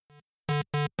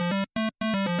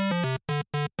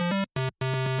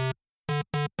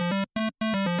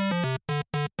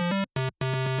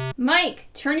Mike,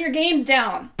 turn your games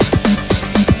down.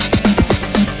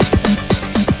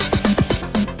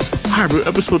 Hi,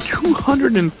 episode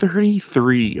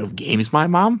 233 of Games My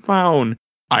Mom Found.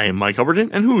 I am Mike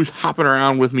Huberton, and who's hopping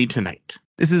around with me tonight?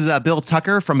 This is Bill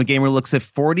Tucker from A Gamer Looks at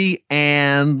 40,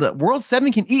 and World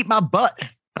 7 can eat my butt.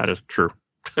 That is true.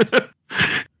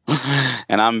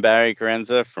 And I'm Barry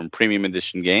Carenza from Premium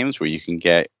Edition Games, where you can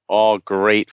get all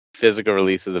great physical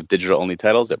releases of digital-only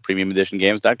titles at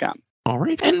premiumeditiongames.com. All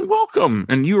right, and welcome.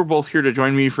 And you are both here to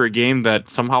join me for a game that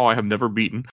somehow I have never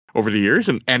beaten over the years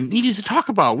and needed to talk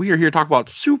about. We are here to talk about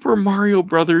Super Mario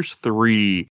Brothers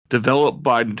 3. Developed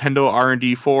by Nintendo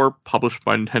R&D 4, published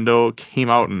by Nintendo, came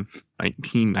out in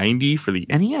 1990 for the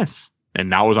NES,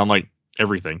 and now is on like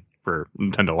everything for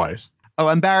Nintendo-wise. Oh,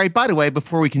 and Barry, by the way,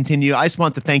 before we continue, I just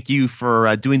want to thank you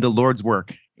for doing the Lord's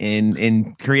work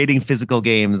in creating physical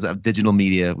games of digital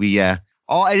media.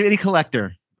 Any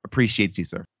collector appreciates you,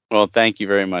 sir. Well, thank you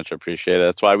very much. I appreciate it.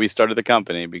 That's why we started the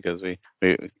company, because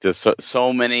there's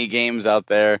so many games out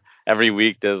there. Every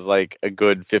week there's like a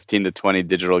good 15 to 20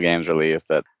 digital games released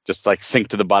that just like sink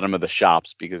to the bottom of the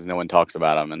shops because no one talks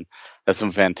about them. And there's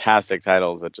some fantastic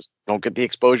titles that just don't get the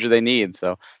exposure they need.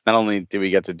 So not only do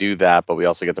we get to do that, but we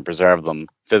also get to preserve them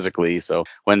physically. So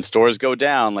when stores go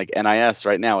down, like NIS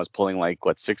right now is pulling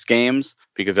 6 games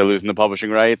because they're losing the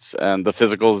publishing rights, and the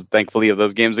physicals, thankfully, of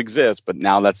those games exist. But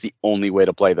now that's the only way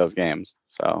to play those games.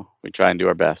 So we try and do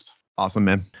our best. Awesome,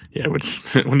 man. Yeah,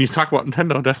 which when you talk about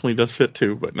Nintendo, definitely does fit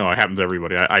too. But no, it happens to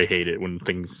everybody. I hate it when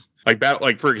things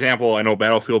for example, I know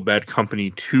Battlefield Bad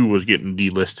Company 2 was getting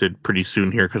delisted pretty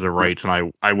soon here because of rights,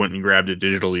 and I went and grabbed it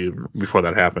digitally before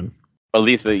that happened. At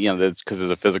least because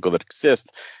there's a physical that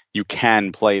exists, you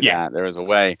can play that. There is a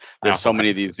way. There's so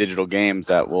many of these digital games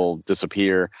that will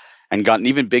disappear and gotten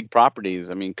even big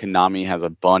properties. I mean, Konami has a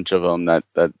bunch of them that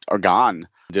are gone.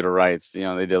 Digital rights,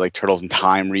 they did like Turtles in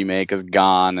Time remake is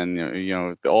gone,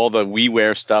 and all the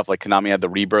WiiWare stuff, like Konami had the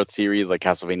Rebirth series, like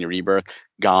Castlevania Rebirth,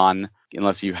 gone.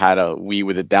 Unless you had a Wii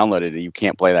with it downloaded, you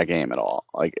can't play that game at all.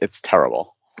 Like, it's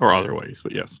terrible. Or other ways,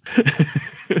 but yes.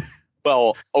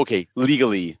 Well, okay,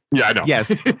 legally. Yeah, I know. Yes,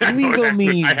 legal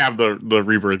means I have the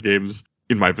Rebirth games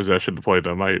in my possession to play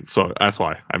them. So that's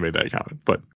why I made that comment.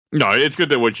 But no, it's good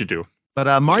that what you do.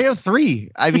 But Mario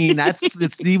 3, I mean, it's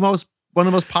one of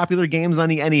the most popular games on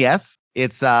the NES.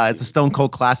 It's a stone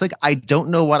cold classic. I don't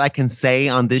know what I can say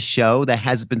on this show that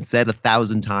hasn't been said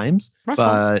 1,000 times,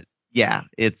 but yeah,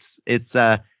 it's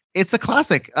a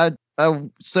classic.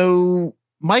 So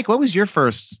Mike, what was your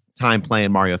first time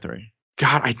playing Mario 3?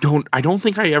 God, I don't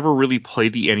think I ever really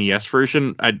played the NES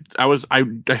version. I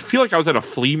feel like I was at a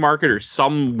flea market or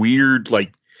some weird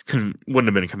wouldn't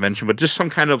have been a convention, but just some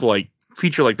kind of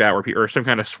feature like that or some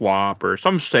kind of swap or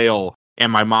some sale.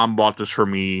 And my mom bought this for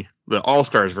me, the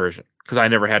All-Stars version, because I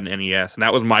never had an NES. And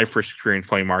that was my first experience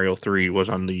playing Mario 3 was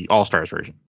on the All-Stars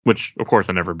version, which, of course,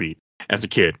 I never beat as a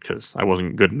kid because I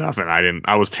wasn't good enough and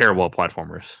I was terrible at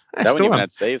platformers. That one even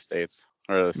had save states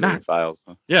or the save files.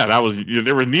 Yeah,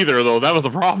 there was neither of those. That was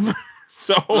the problem.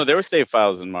 No, there were save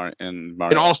files in Mario. In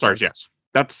All-Stars, yes.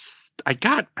 I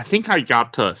think I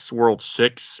got to World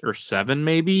 6 or 7,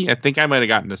 maybe. I think I might have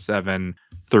gotten to 7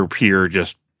 through pure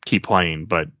just keep playing,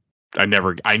 but I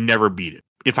never beat it.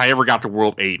 If I ever got to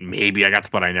World 8, maybe I got to,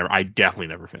 but I definitely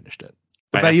never finished it.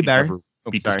 What about you, Barry? Never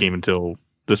beat this game until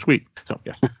this week. So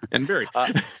yeah. And Barry.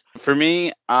 For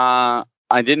me, I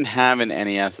didn't have an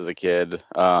NES as a kid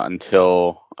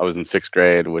until I was in 6th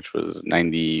grade, which was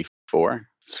 94.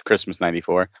 It's Christmas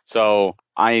 94. So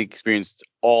I experienced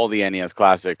all the NES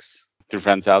classics through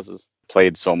friends' houses.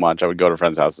 Played so much. I would go to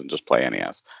friends' houses and just play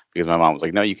NES because my mom was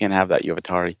like, no, you can't have that. You have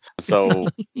Atari. So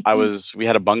we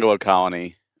had a bungalow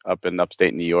colony up in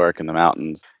upstate New York in the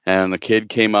mountains. And a kid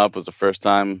came up. It was the first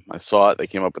time I saw it. They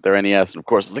came up with their NES. And of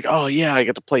course, I was like, oh, yeah, I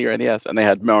get to play your NES. And they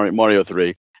had Mario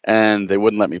 3. And they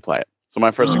wouldn't let me play it. So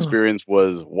my first experience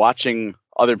was watching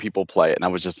other people play it. And I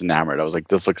was just enamored. I was like,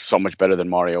 this looks so much better than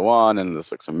Mario 1. And this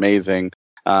looks amazing.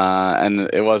 And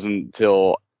it wasn't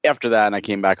until after that, and I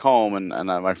came back home, and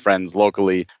my friends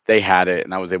locally, they had it,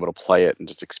 and I was able to play it and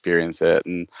just experience it.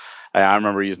 And I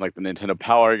remember using the Nintendo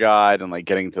Power Guide and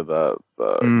getting to the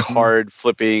card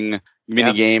flipping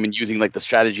mini game and using the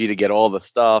strategy to get all the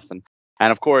stuff. And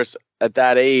of course, at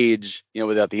that age,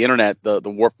 without the internet, the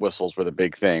warp whistles were the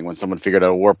big thing. When someone figured out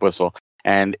a warp whistle,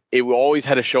 and we always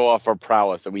had to show off our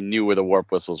prowess that we knew where the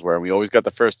warp whistles were. And we always got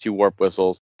the first 2 warp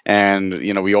whistles. And,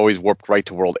 we always warped right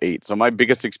to World 8. So my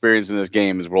biggest experience in this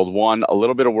game is World 1, a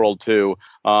little bit of World 2,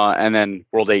 and then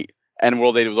World 8. And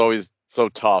World 8 was always so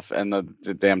tough, and the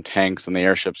damn tanks and the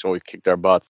airships always kicked our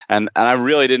butts. And I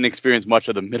really didn't experience much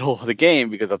of the middle of the game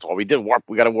because that's all we did. Warp,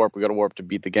 we got to warp to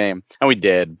beat the game. And we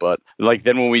did, but like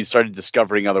then when we started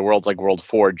discovering other worlds like World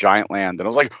 4, Giant Land, and I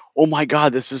was like, oh my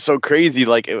God, this is so crazy.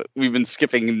 Like we've been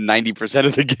skipping 90%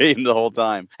 of the game the whole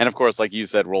time. And of course, like you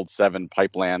said, World 7,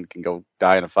 Pipeland can go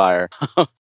die in a fire.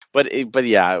 But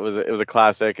yeah, it was a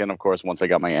classic, and of course, once I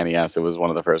got my NES, it was one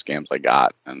of the first games I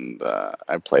got, and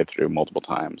I played through multiple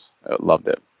times. I loved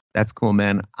it. That's cool,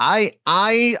 man. I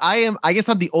guess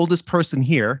I'm the oldest person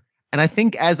here, and I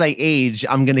think as I age,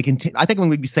 I'm going to continue. I think I'm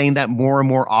going to be saying that more and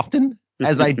more often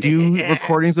as I do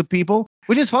recordings with people,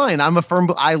 which is fine.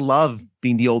 I love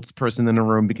being the oldest person in the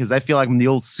room because I feel like I'm the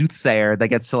old soothsayer that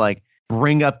gets to like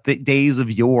bring up the days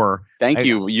of yore. Thank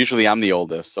you. Usually I'm the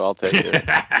oldest, so I'll take it.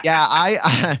 Yeah,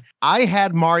 I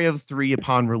had Mario 3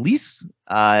 upon release.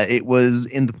 It was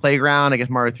in the playground. I guess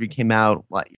Mario 3 came out,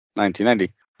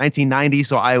 1990.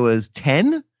 So I was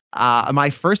 10. My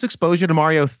first exposure to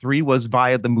Mario 3 was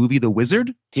via the movie The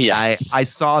Wizard. Yes. I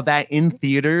saw that in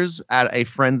theaters at a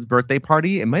friend's birthday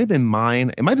party. It might have been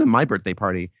mine. It might have been my birthday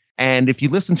party. And if you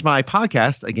listen to my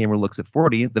podcast, A Gamer Looks at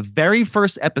 40, the very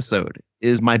first episode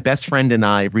is my best friend and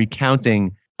I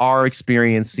recounting our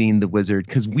experience seeing The Wizard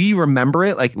because we remember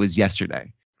it like it was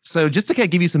yesterday. So just to kind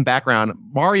of give you some background,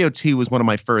 Mario 2 was one of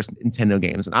my first Nintendo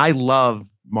games, and I love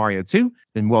Mario 2.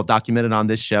 It's been well documented on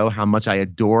this show how much I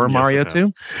adore Mario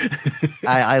 2.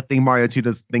 I think Mario 2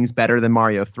 does things better than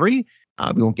Mario 3.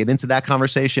 We won't get into that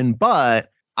conversation,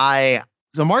 but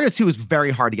So Mario 2 was very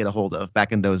hard to get a hold of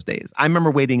back in those days. I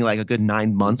remember waiting like a good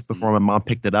 9 months before my mom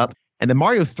picked it up. And then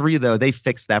Mario 3, though, they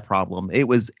fixed that problem. It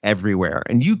was everywhere.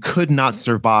 And you could not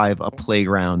survive a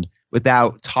playground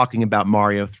without talking about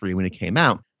Mario 3 when it came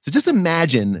out. So just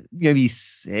imagine maybe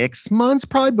 6 months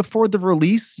probably before the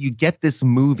release, you get this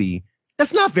movie.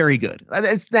 That's not very good.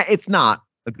 It's not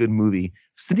a good movie.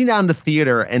 Sitting down in the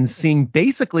theater and seeing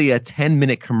basically a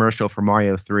 10-minute commercial for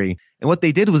Mario 3. And what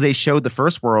they did was they showed the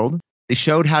first world. They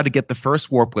showed how to get the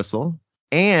first warp whistle,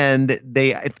 and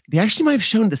they actually might have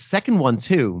shown the second one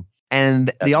too.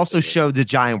 And they also showed the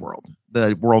giant world,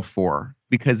 the World 4,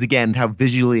 because again, how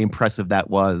visually impressive that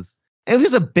was. And it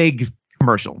was a big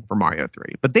commercial for Mario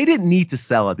 3, but they didn't need to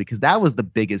sell it because that was the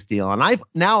biggest deal. And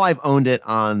I've owned it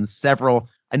on several.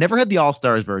 I never had the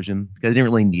All-Stars version because I didn't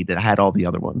really need it. I had all the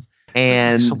other ones,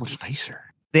 and so much nicer.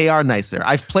 They are nicer.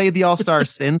 I've played the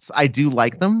All-Stars since. I do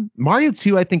like them. Mario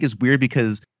 2, I think, is weird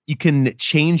because you can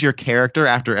change your character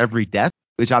after every death,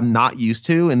 which I'm not used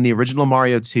to. In the original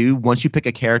Mario 2, once you pick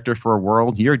a character for a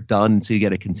world, you're done until you get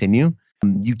to continue.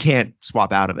 You can't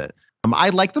swap out of it. I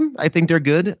like them. I think they're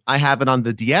good. I have it on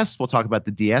the DS. We'll talk about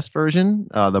the DS version.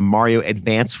 The Mario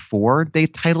Advance 4, they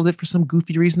titled it for some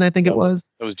goofy reason, I think it was.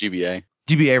 It was GBA.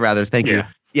 GBA, rather. Thank you.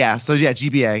 Yeah, so yeah,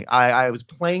 GBA. I was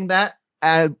playing that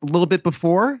a little bit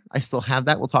before. I still have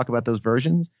that. We'll talk about those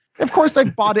versions. Of course, I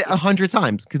bought it 100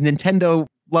 times because Nintendo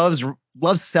loves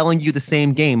selling you the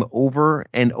same game over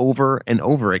and over and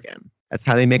over again. That's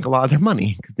how they make a lot of their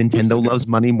money because Nintendo loves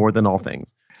money more than all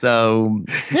things. So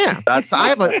yeah, that's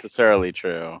not necessarily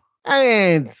true.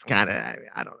 It's kind of,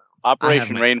 I don't know.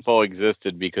 Operation Rainfall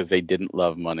existed because they didn't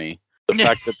love money. The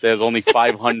fact that there's only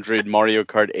 500 Mario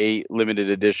Kart 8 limited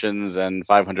editions and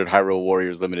 500 Hyrule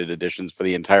Warriors limited editions for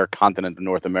the entire continent of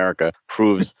North America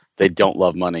proves they don't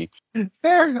love money.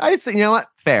 Fair. I'd say, you know what?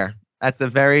 Fair. That's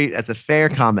a fair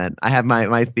comment. I have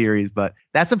my theories, but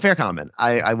that's a fair comment.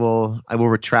 I will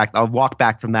retract. I'll walk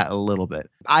back from that a little bit.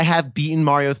 I have beaten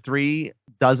Mario 3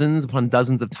 dozens upon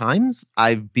dozens of times.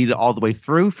 I've beat it all the way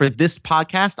through. For this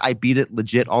podcast, I beat it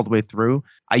legit all the way through.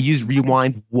 I used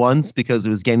Rewind once because it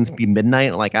was getting to be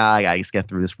midnight. Like, I gotta just get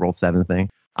through this World 7 thing.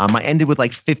 I ended with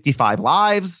like 55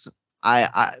 lives.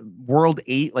 I World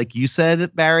 8, like you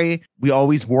said, Barry, we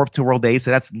always warp to World 8,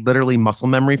 so that's literally muscle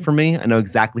memory for me. I know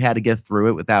exactly how to get through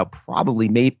it without probably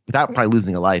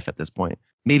losing a life at this point.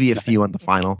 Maybe a few on the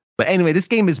final. But anyway, this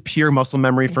game is pure muscle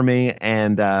memory for me.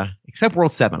 And except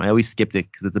World 7, I always skipped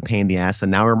it because it's a pain in the ass.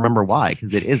 And now I remember why,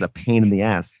 because it is a pain in the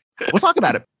ass. We'll talk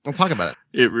about it.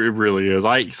 It really is.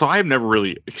 I've never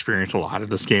really experienced a lot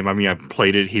of this game. I mean, I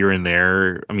played it here and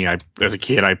there. I mean, as a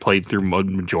kid, I played through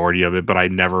majority of it, but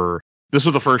this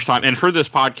was the first time. And for this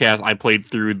podcast, I played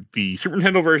through the Super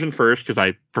Nintendo version first because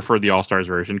I prefer the All-Stars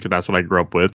version because that's what I grew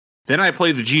up with. Then I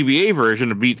played the GBA version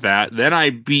to beat that. Then I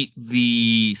beat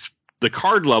the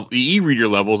card level, the e-reader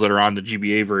levels that are on the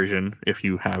GBA version, if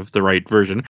you have the right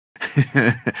version.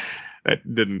 That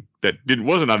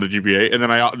wasn't on the GBA. And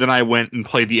then I went and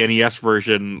played the NES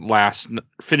version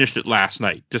finished it last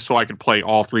night, just so I could play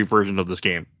all three versions of this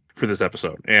game for this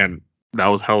episode. And That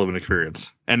was a hell of an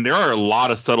experience. And there are a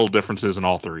lot of subtle differences in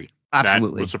all three.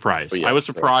 Absolutely. That was surprised. Oh, yeah, I was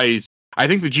surprised. I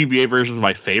think the GBA version was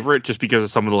my favorite just because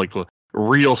of some of the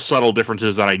real subtle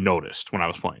differences that I noticed when I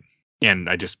was playing. And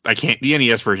I can't. The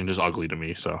NES version is ugly to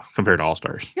me. So compared to All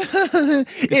Stars,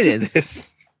 It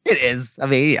is. It is. I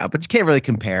mean, yeah, but you can't really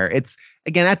compare. It's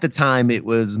again at the time it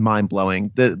was mind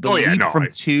blowing. The leap from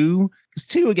 2, because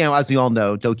 2 again, as we all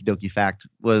know, Doki Doki Fact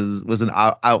was an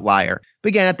outlier. But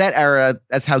again, at that era,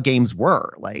 that's how games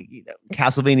were. Like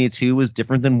Castlevania 2 was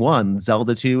different than 1.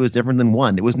 Zelda 2 was different than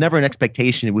 1. It was never an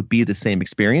expectation it would be the same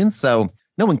experience. So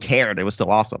no one cared. It was still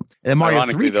awesome. And then Mario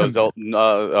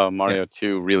 3 Mario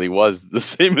 2 really was the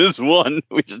same as 1.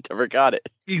 We just never got it.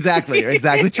 Exactly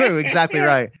true. Exactly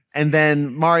right. And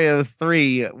then Mario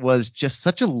 3 was just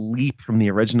such a leap from the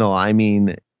original. I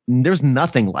mean, there's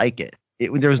nothing like it.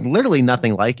 There's literally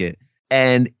nothing like it.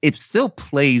 And it still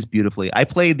plays beautifully. I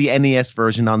played the NES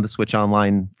version on the Switch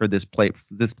Online for this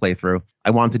playthrough.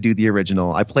 I wanted to do the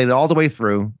original. I played it all the way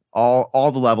through,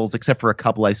 all the levels, except for a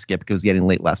couple I skipped because it was getting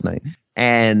late last night.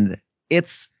 And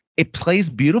it plays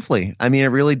beautifully. I mean, it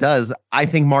really does. I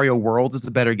think Mario World is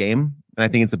a better game. And I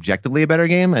think it's objectively a better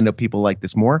game. I know people like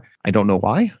this more. I don't know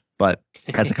why, but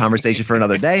that's a conversation for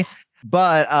another day.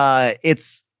 But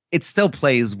it still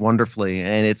plays wonderfully.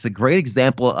 And it's a great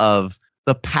example of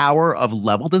the power of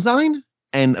level design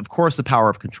and, of course, the power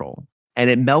of control. And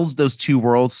it melds those two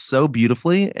worlds so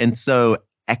beautifully and so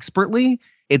expertly.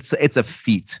 It's a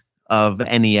feat of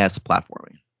NES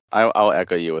platforming. I'll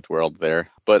echo you with World there,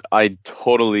 but I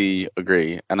totally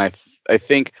agree. And I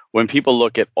think when people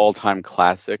look at all-time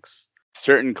classics,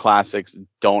 certain classics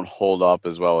don't hold up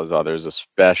as well as others,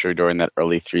 especially during that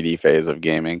early 3D phase of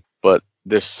gaming. But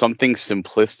there's something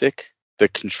simplistic. The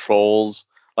controls,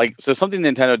 something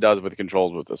Nintendo does with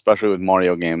controls, especially with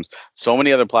Mario games. So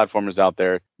many other platformers out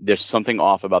there, there's something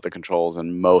off about the controls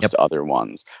and most other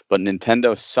ones. But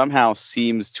Nintendo somehow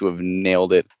seems to have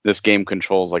nailed it. This game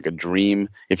controls like a dream.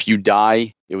 If you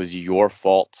die, it was your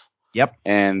fault. Yep.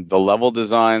 And the level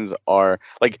designs are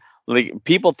like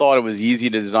people thought it was easy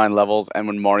to design levels, and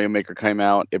when Mario Maker came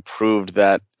out, it proved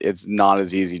that it's not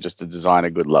as easy just to design a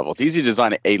good level. It's easy to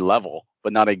design a level,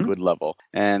 but not a good level.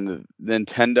 And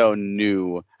Nintendo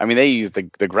knew. I mean, they used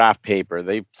the graph paper.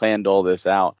 They planned all this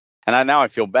out. And now I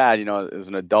feel bad, as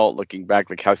an adult looking back,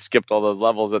 like how I skipped all those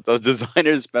levels that those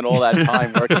designers spent all that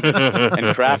time working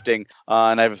and crafting.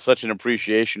 And I have such an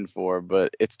appreciation for,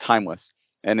 but it's timeless.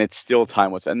 And it's still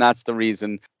timeless. And that's the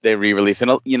reason they re-release.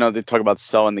 And, they talk about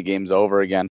selling the games over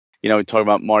again. We talk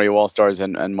about Mario All-Stars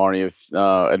and Mario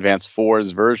Advance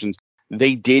 4's versions.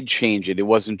 They did change it. It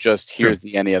wasn't just here's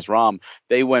the NES ROM.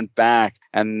 They went back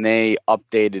and they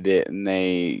updated it and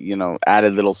they,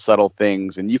 added little subtle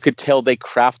things. And you could tell they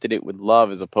crafted it with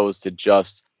love as opposed to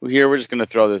just, here, we're just going to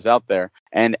throw this out there.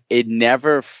 And it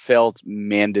never felt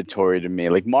mandatory to me.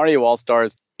 Like Mario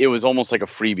All-Stars, it was almost like a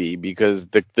freebie because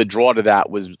the draw to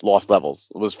that was lost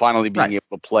levels. It was finally being able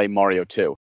to play Mario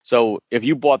 2. So if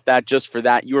you bought that just for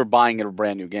that, you were buying a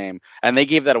brand new game. And they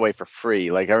gave that away for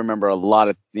free. Like I remember a lot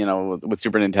of, with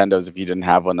Super Nintendos, if you didn't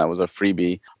have one, that was a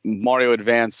freebie. Mario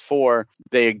Advance 4,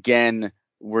 they again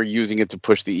were using it to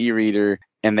push the e-reader.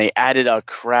 And they added a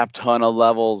crap ton of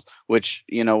levels, which,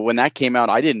 when that came out,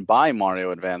 I didn't buy Mario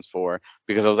Advance 4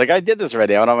 because I was like, I did this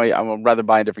already. I would rather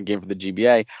buy a different game for the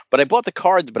GBA. But I bought the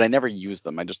cards, but I never used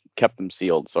them. I just kept them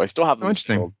sealed. So I still have them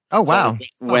sealed. Oh, wow. So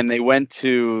when they went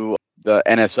to the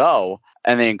NSO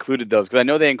and they included those, because I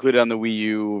know they included on the Wii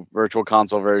U Virtual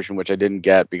Console version, which I didn't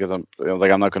get because I was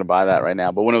like, I'm not going to buy that right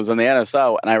now. But when it was on the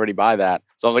NSO and I already buy that,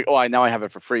 so I was like, now I have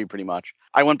it for free pretty much.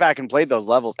 I went back and played those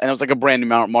levels and it was like a brand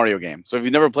new Mario game. So if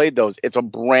you've never played those, it's a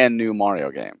brand new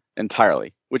Mario game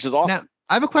entirely, which is awesome. Now,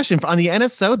 I have a question. On the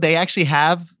NSO, they actually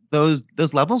have those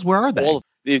levels. Where are they? All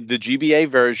the GBA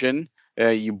version.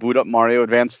 You boot up Mario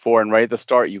Advance 4, and right at the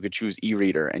start, you could choose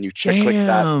e-reader, and you click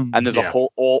that, and there's a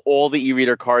whole all the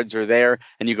e-reader cards are there,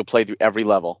 and you could play through every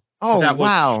level. Oh, that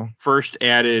wow! Was first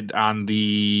added on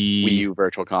the Wii U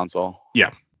Virtual Console.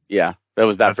 Yeah, that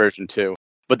was that version too.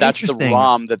 But that's the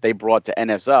ROM that they brought to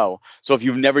NSO. So if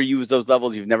you've never used those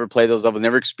levels, you've never played those levels,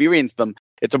 never experienced them,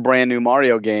 it's a brand new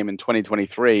Mario game in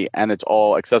 2023, and it's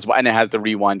all accessible, and it has the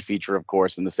rewind feature, of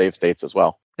course, in the save states as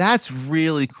well. That's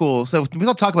really cool. So we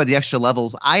don't talk about the extra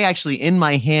levels. I actually, in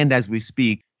my hand as we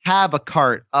speak, have a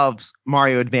cart of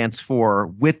Mario Advance 4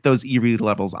 with those e-reader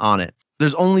levels on it.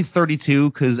 There's only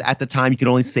 32 because at the time you could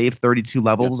only save 32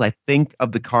 levels. Yep. I think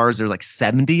of the cards, there's like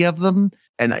 70 of them,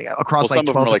 and across like 12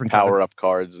 some of them are like power up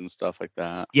cards and stuff like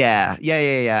that. Yeah.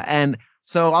 And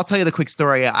so I'll tell you the quick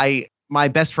story. my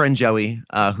best friend Joey,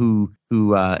 who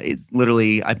is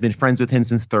literally, I've been friends with him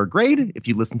since 3rd grade. If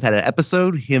you listen to that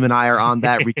episode, him and I are on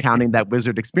that recounting that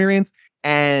Wizard experience.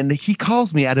 And he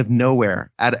calls me out of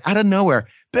nowhere, out of nowhere.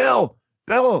 Bill,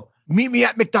 meet me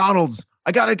at McDonald's.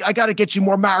 I gotta get you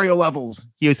more Mario levels.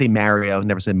 He always say Mario,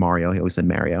 never said Mario. He always said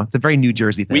Mario. It's a very New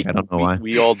Jersey thing. I don't know why.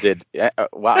 We all did.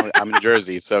 Wow, I'm in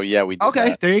Jersey, so yeah, we did. Okay,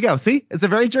 that. there you go. See, it's a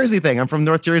very Jersey thing. I'm from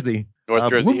North Jersey. North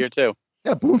Jersey here too.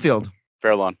 Yeah, Bloomfield.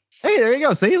 Fair lawn. Hey, there you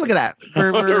go. See, look at that.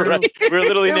 We're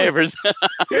literally neighbors.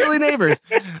 Literally neighbors.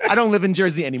 I don't live in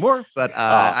Jersey anymore, but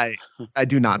I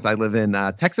do not. I live in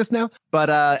Texas now.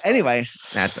 But anyway,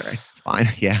 that's all right. It's fine.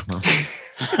 Yeah. Well,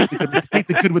 take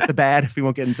the good with the bad. If we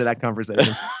won't get into that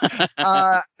conversation.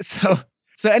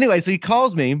 So anyway, so he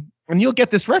calls me, and you'll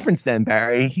get this reference then,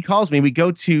 Barry. He calls me. We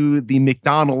go to the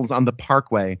McDonald's on the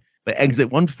Parkway. But exit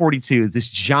 142 is this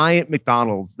giant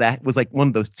McDonald's that was like one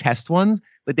of those test ones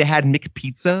that they had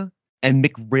McPizza and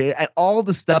McRib and all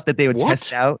the stuff that they would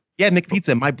test out. Yeah,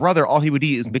 McPizza. My brother, all he would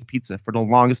eat is McPizza for the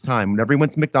longest time. Whenever he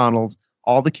went to McDonald's,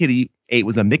 all the kid ate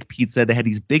was a McPizza. They had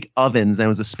these big ovens, and it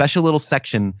was a special little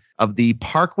section of the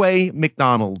Parkway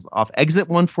McDonald's off exit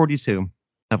 142.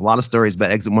 I have a lot of stories about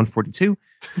exit 142.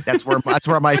 That's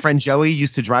where my friend Joey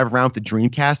used to drive around with the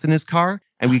Dreamcast in his car.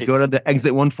 And we'd go to the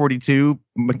exit 142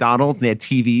 McDonald's, and they had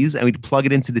TVs, and we'd plug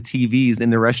it into the TVs in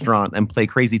the restaurant and play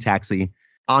Crazy Taxi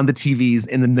on the TVs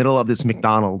in the middle of this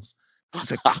McDonald's.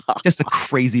 Just a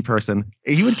crazy person.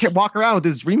 He would walk around with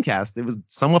his Dreamcast. It was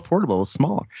somewhat portable. It was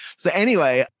small. So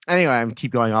anyway, I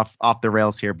keep going off the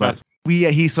rails here, but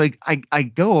he's like, I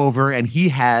go over, and he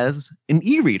has an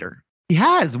e-reader. He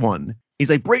has one. He's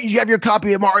like, Brady, you have your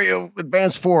copy of Mario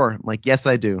Advance 4? I'm like, yes,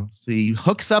 I do. So he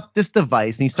hooks up this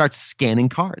device and he starts scanning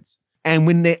cards. And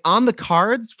when they on the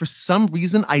cards, for some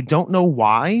reason, I don't know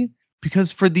why,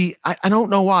 because I don't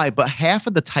know why, but half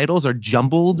of the titles are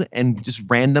jumbled and just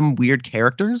random weird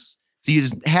characters. So you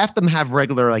just half them have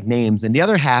regular like names, and the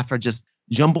other half are just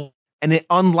jumbled, and it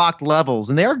unlocked levels,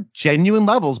 and they're genuine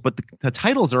levels, but the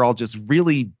titles are all just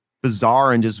really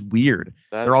bizarre and just weird.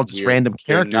 They're all just weird. Random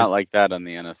characters. They're not like that on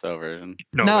the NSO version.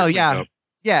 No, yeah.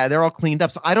 Yeah, they're all cleaned up.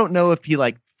 So I don't know if he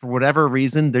for whatever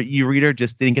reason, the e-reader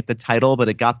just didn't get the title, but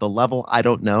it got the level. I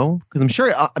don't know. Because I'm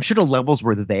sure the levels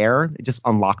were there. It just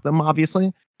unlocked them,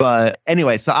 obviously. But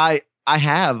anyway, so I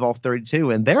have all 32,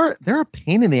 and they're a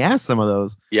pain in the ass, some of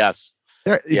those. Yes.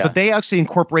 But they actually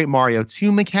incorporate Mario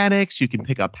 2 mechanics. You can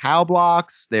pick up POW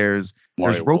blocks. There's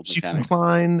ropes you can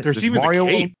climb. There's even Mario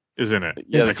the cape is in it.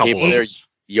 Yeah, the cape there.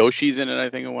 Yoshi's in it, I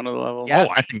think, in one of the levels. Yeah,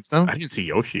 I think so. I didn't see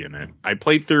Yoshi in it. I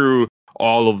played through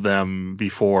all of them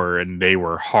before, and they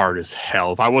were hard as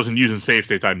hell. If I wasn't using save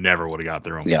states, I never would have got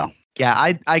through them. Yeah.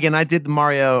 I did the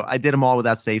Mario. I did them all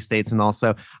without save states, and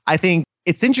also I think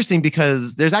it's interesting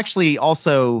because there's actually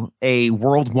also a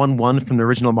World 1-1 from the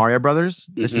original Mario Brothers.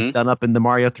 This is done up in the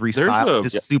Mario 3 style.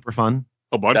 Just super fun.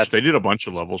 A bunch. They did a bunch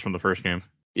of levels from the first game.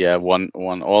 Yeah, all of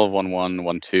 1-1,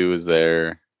 1-2 is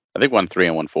there. I think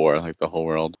 1-3 and 1-4, like the whole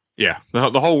world. Yeah,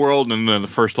 the whole world, and then the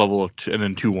first level of and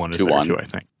then 2-1 is there too, I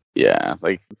think. Yeah,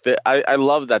 like I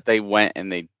love that they went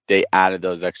and they added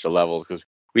those extra levels, because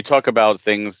we talk about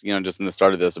things, just in the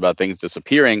start of this, about things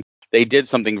disappearing. They did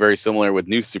something very similar with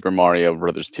New Super Mario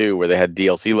Brothers 2, where they had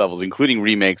DLC levels, including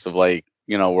remakes of World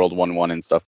 1-1 and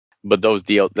stuff. But that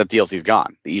DLC's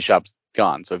gone. The eShop's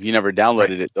gone. So if you never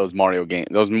downloaded it, those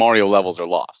Mario levels are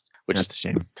lost, which is a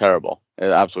shame. Terrible.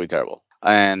 Absolutely terrible.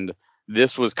 And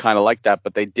this was kind of like that,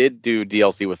 but they did do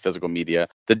DLC with physical media.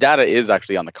 The data is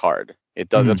actually on the card. It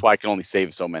does. That's why I can only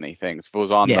save so many things. If it was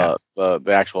on the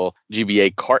actual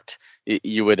GBA cart,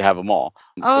 you would have them all.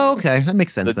 Oh, okay. That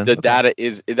makes sense. The data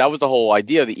that was the whole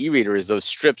idea of the e-reader, is those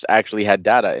strips actually had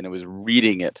data and it was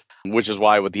reading it, which is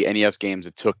why with the NES games,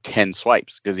 it took 10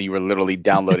 swipes, because you were literally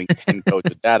downloading 10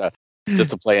 codes of data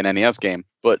just to play an NES game.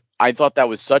 But I thought that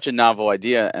was such a novel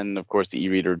idea. And of course, the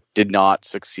e-reader did not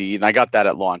succeed. And I got that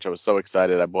at launch. I was so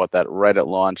excited. I bought that right at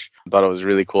launch. I thought it was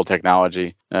really cool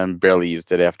technology, and barely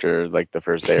used it after like the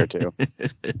first day or two.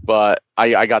 But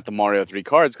I got the Mario 3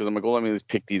 cards because I'm like, well, let me just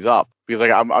pick these up. Because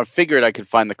I figured I could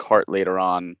find the cart later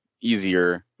on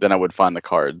easier than I would find the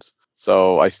cards.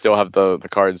 So I still have the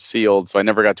cards sealed. So I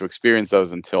never got to experience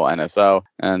those until NSO.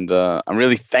 And I'm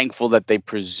really thankful that they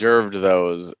preserved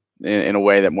those in a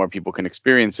way that more people can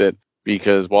experience it,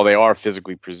 because while they are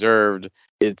physically preserved,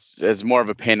 it's more of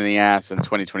a pain in the ass in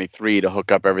 2023 to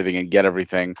hook up everything and get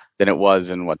everything than it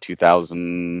was in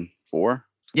 2004.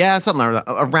 Yeah, something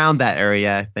around that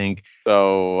area, I think.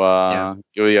 So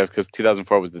because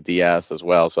 2004 was the DS as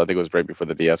well, so I think it was right before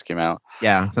the DS came out.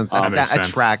 Yeah, since that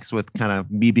tracks with kind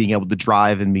of me being able to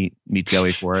drive and meet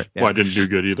Joey for it. Yeah. Well, I didn't do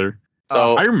good either.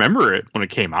 So I remember it when it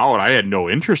came out. I had no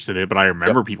interest in it, but I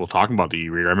remember people talking about the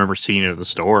e-reader. I remember seeing it at the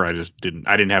store. I didn't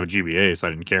have a GBA, so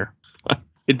I didn't care.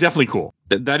 It's definitely cool.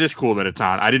 That is cool that it's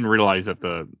on. I didn't realize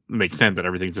that makes sense that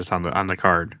everything's just on the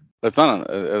card. it's not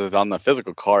it's on the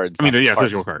physical cards. I mean, not the yeah, cards.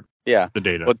 physical card. Yeah, The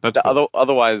data. but That's cool.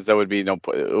 otherwise that would be no.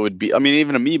 It would be. I mean,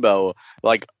 even Amiibo,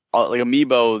 like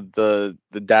Amiibo,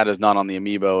 the data is not on the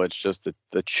Amiibo. It's just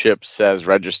the chip says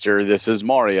register. This is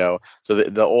Mario. So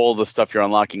the all the stuff you're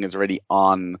unlocking is already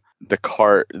on the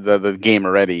card, the game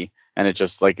already, and it's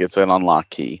just like it's an unlock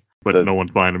key. But no one's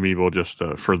buying Amiibo just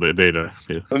for the data.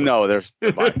 Yeah. No, there's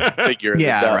the figure.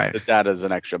 Yeah, right. The data is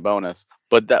an extra bonus.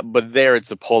 But there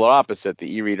it's a polar opposite.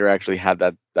 The e-reader actually had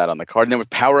that on the card. And then with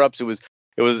power ups, it was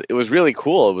really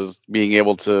cool. It was being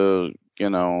able to,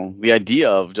 the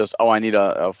idea of just, I need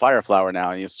a fire flower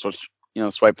now, and you switch,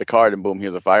 swipe the card and boom,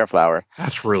 here's a fire flower.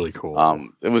 That's really cool.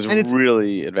 It was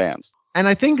really advanced. And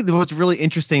I think what's really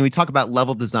interesting, we talk about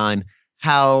level design,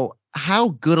 how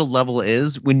good a level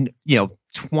is when,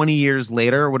 20 years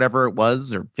later, or whatever it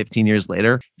was, or 15 years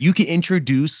later, you can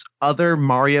introduce other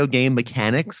Mario game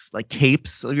mechanics, like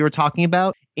capes that we were talking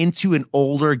about, into an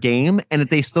older game, and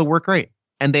they still work great.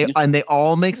 And they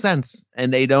all make sense.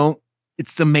 And they don't.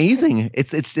 It's amazing.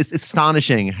 It's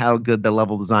astonishing how good the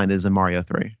level design is in Mario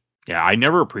 3. Yeah, I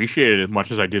never appreciated it as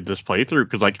much as I did this playthrough,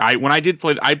 because when I did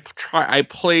play, I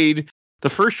played the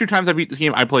first 2 times I beat this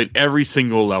game. I played every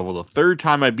single level. The third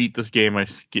time I beat this game, I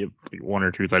skipped like 1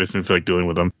 or 2. So I just didn't feel like dealing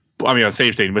with them. I mean, I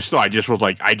save state, but still, I just was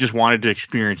like, I just wanted to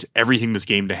experience everything this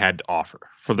game had to offer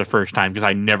for the first time, because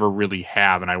I never really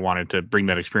have, and I wanted to bring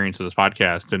that experience to this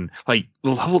podcast. And like, the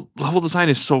level design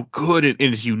is so good, and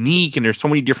it's unique, and there's so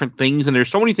many different things, and there's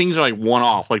so many things that are like one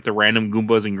off, like the random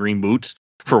Goombas and green boots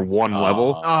for one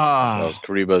level. That was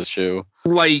Kariba's shoe.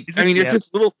 Like, I mean, there's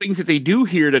just little things that they do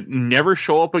here that never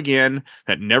show up again,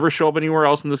 that never show up anywhere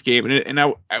else in this game. And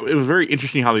it was very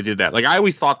interesting how they did that. Like, I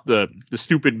always thought the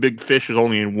stupid big fish was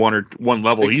only in one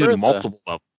level. He's in multiple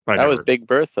levels. That was Big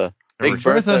Bertha.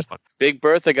 Big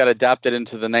Bertha got adapted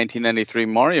into the 1993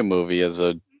 Mario movie as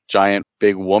a giant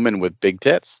big woman with big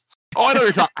tits. Oh, I know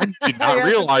you're talking. I did not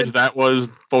realize that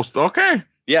was supposed to. Okay.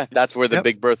 Yeah, that's where the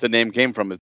Big Bertha name came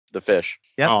from. Is the fish.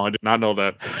 Yep. Oh, I did not know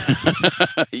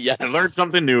that. Yes. I learned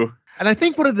something new. And I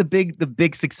think one of the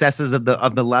big successes of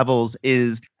the levels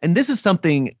is, and this is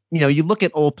something, you look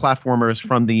at old platformers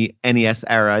from the NES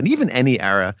era and even any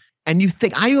era, and you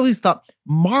think, I always thought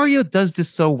Mario does this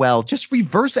so well. Just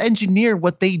reverse engineer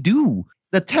what they do.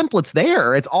 The template's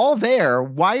there. It's all there.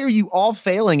 Why are you all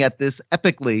failing at this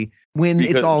epically when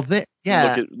it's all there?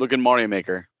 Yeah. Look at Mario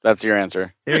Maker. That's your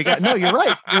answer. There you go. No, you're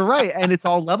right. You're right. And it's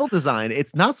all level design.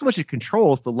 It's not so much it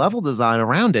controls the level design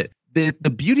around it.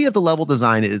 The beauty of the level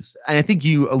design is, and I think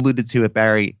you alluded to it,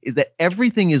 Barry, is that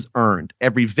everything is earned.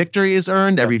 Every victory is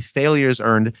earned. Every failure is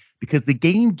earned, because the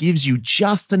game gives you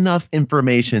just enough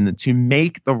information to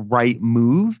make the right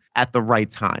move at the right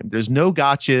time. There's no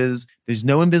gotchas. There's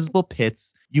no invisible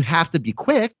pits. You have to be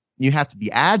quick. You have to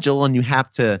be agile, and you have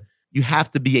to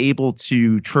be able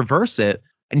to traverse it.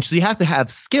 And so you have to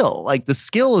have skill. Like, the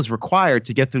skill is required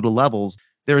to get through the levels.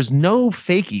 There's no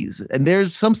fakies. And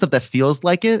there's some stuff that feels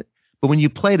like it. But when you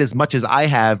play it as much as I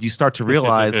have, you start to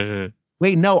realize,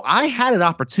 wait, no, I had an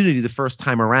opportunity the first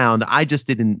time around. I just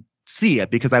didn't see it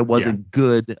because I wasn't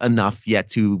good enough yet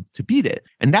to beat it.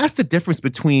 And that's the difference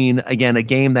between, again, a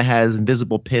game that has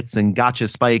invisible pits and gotcha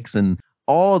spikes and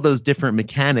all of those different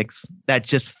mechanics that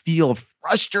just feel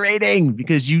frustrating,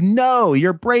 because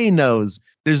your brain knows.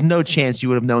 There's no chance you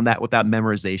would have known that without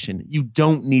memorization. You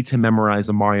don't need to memorize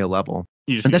a Mario level.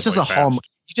 And that's just a hallmark.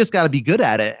 You just got to be good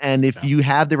at it. And if you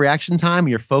have the reaction time,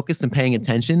 you're focused and paying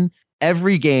attention,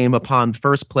 every game upon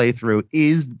first playthrough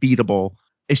is beatable.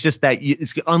 It's just that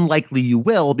it's unlikely you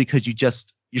will, because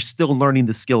you're still learning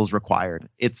the skills required.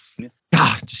 It's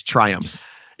just triumphs.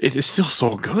 It's still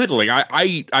so good. Like,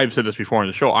 I've said this before on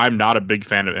the show. I'm not a big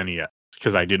fan of NES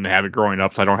because I didn't have it growing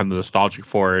up, so I don't have the nostalgic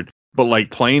for it. But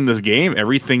like, playing this game,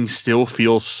 everything still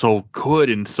feels so good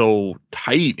and so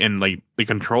tight, and like the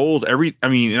controls,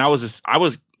 and I was a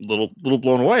little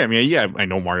blown away. I mean, yeah, I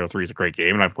know Mario 3 is a great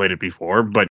game and I've played it before,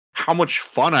 but how much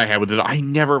fun I had with it. I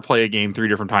never play a game 3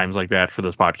 different times like that for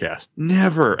this podcast.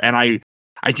 Never. And I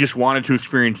just wanted to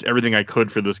experience everything I could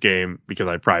for this game, because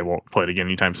I probably won't play it again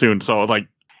anytime soon. So like,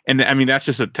 and I mean, that's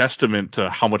just a testament to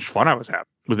how much fun I was having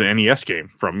with an NES game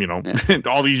from,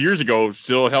 all these years ago,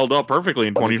 still held up perfectly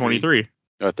in 2023.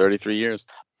 33 years.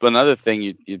 But another thing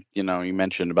you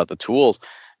mentioned about the tools,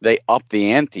 they upped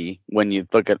the ante when you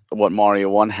look at what Mario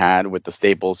 1 had with the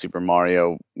staples, Super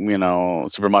Mario,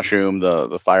 Super Mushroom,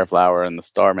 the Fire Flower, and the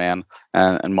Starman,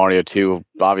 and Mario 2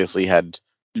 obviously had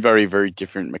very, very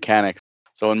different mechanics.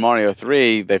 So in Mario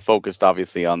 3, they focused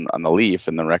obviously on the Leaf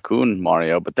and the Raccoon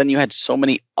Mario, but then you had so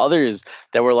many others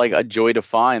that were like a joy to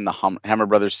find. The Hammer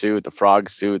Brothers suit, the Frog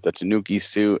suit, the Tanuki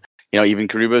suit, even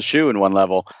Karibo's shoe in one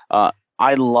level.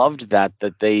 I loved that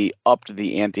they upped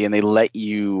the ante and they let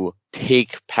you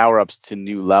take power-ups to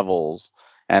new levels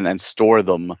and store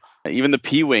them. Even the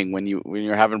P-Wing, when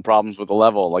you're having problems with a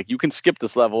level, like you can skip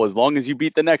this level as long as you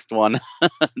beat the next one.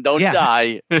 Don't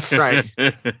die.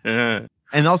 Right.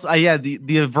 And also,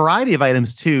 the variety of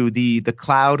items too. The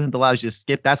cloud that allows you to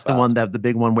skip. That's the one the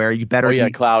big one where you better. Oh yeah,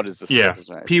 cloud is the skip. Yeah,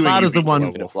 Right. Cloud is the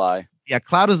one to fly. Yeah,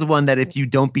 cloud is the one that if you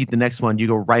don't beat the next one, you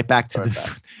go right back to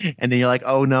and then you're like,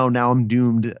 oh no, now I'm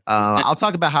doomed. I'll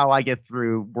talk about how I get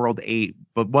through World 8,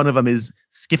 but one of them is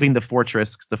skipping the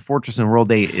fortress. The fortress in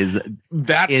World 8 is a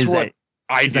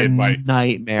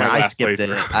nightmare. I skipped it.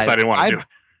 I didn't want to do it.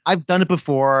 I've done it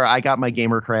before. I got my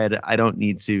gamer cred. I don't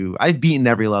need to. I've beaten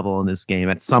every level in this game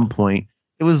at some point.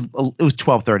 It was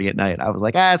 12:30 at night. I was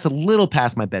like, it's a little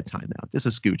past my bedtime now, just a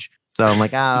scooch. So I'm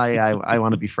like, I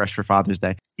want to be fresh for Father's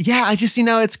Day. Yeah, I just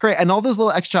it's great, and all those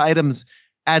little extra items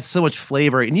add so much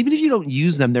flavor. And even if you don't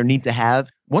use them, they're neat to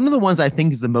have. One of the ones I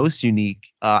think is the most unique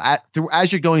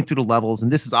as you're going through the levels,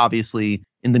 and this is obviously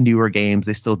in the newer games,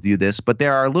 they still do this, but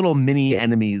there are little mini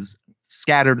enemies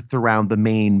scattered throughout the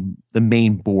main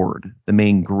board, the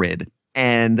main grid.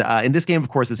 And in this game, of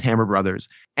course, is Hammer Brothers.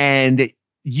 And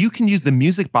you can use the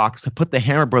music box to put the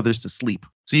Hammer Brothers to sleep.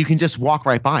 So you can just walk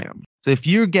right by them. So if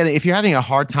you're having a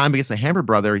hard time against a Hammer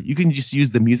Brother, you can just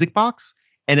use the music box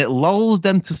and it lulls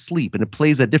them to sleep. And it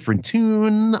plays a different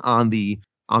tune on the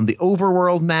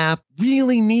overworld map.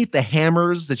 Really neat. The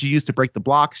hammers that you use to break the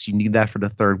blocks, you need that for the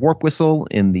third warp whistle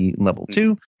in the level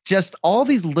 2. Just all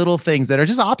these little things that are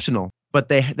just optional, but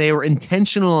they were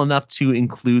intentional enough to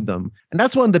include them. And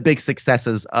that's one of the big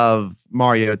successes of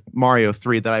Mario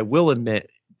 3 that I will admit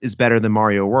is better than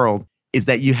Mario World, is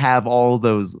that you have all of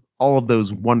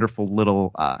those wonderful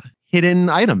little hidden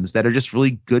items that are just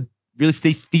really good. Really,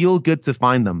 they feel good to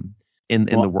find them in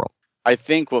the world. I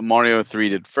think what Mario 3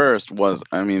 did first was,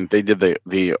 they did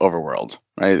the overworld,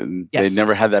 right? Yes. They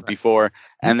never had that before,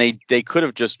 and they could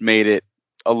have just made it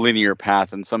a linear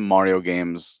path. And some Mario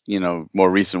games, more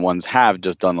recent ones have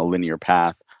just done a linear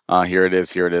path. Here it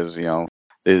is.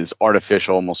 This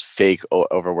artificial, almost fake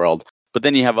overworld. But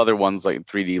then you have other ones like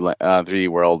 3D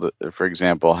World, for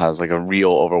example, has like a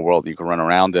real overworld you can run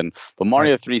around in. But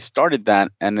Mario 3 started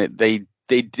that, and they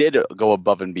did go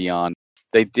above and beyond.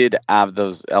 They did have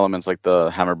those elements like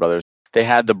the Hammer Brothers. They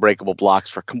had the breakable blocks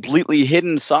for completely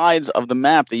hidden sides of the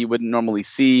map that you wouldn't normally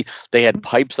see. They had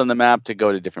pipes on the map to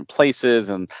go to different places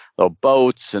and little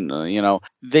boats. And,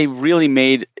 they really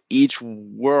made each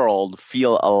world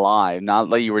feel alive. Not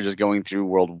like you were just going through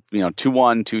world,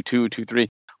 2-1, 2-2, 2-3,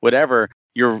 whatever.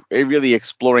 You're really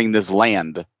exploring this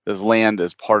land. This land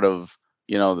is part of,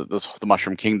 the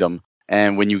Mushroom Kingdom.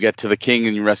 And when you get to the king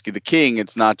and you rescue the king,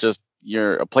 it's not just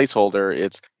you're a placeholder.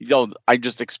 It's, I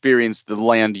just experienced the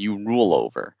land you rule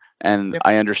over. And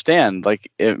I understand,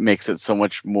 like, it makes it so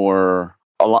much more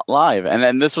alive. And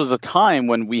then this was a time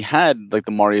when we had like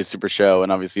the Mario Super Show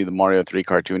and obviously the Mario 3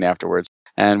 cartoon afterwards.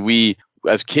 And we,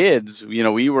 as kids,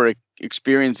 we were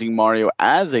experiencing Mario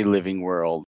as a living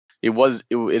world.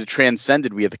 It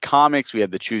transcended. We had the comics, we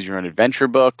had the Choose Your Own Adventure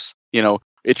books,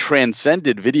 it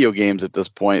transcended video games at this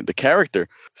point, the character.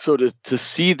 So to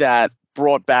see that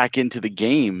brought back into the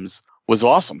games was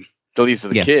awesome. At least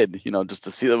as a kid, just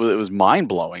to see that, it was mind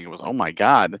blowing. It was, oh my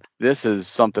God, this is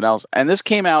something else. And this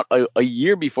came out a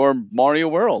year before Mario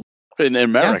World in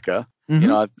America. Yeah.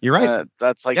 Mm-hmm. You're right.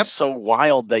 That's like so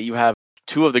wild that you have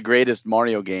two of the greatest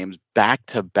Mario games back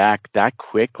to back that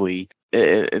quickly.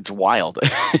 It's wild.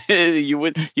 You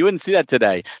wouldn't see that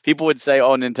today. People would say,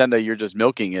 "Oh, Nintendo, you're just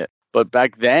milking it." But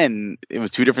back then, it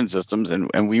was two different systems, and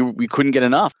we couldn't get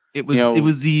enough. It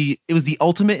was the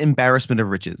ultimate embarrassment of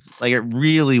riches. Like, it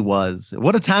really was.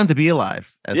 What a time to be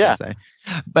alive, as they say.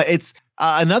 But it's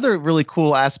another really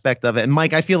cool aspect of it. And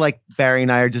Mike, I feel like Barry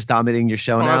and I are just dominating your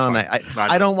show now, and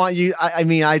I don't want you.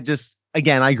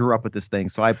 I grew up with this thing,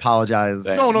 so I apologize.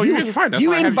 No, you guys are fine.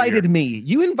 You invited me.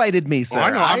 You invited me, sir. I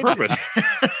know, on purpose.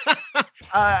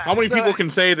 How many people can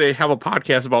say they have a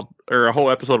podcast about, or a whole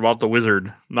episode about the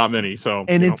wizard? Not many. So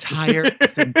entire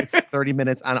it's 30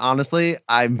 minutes. And honestly,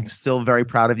 I'm still very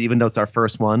proud of it, even though it's our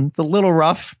first one. It's a little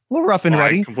rough and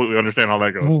ready. I completely understand how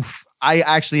that goes. Oof. I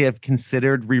actually have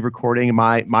considered re-recording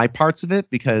my parts of it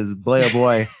because boy, oh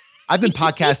boy, I've been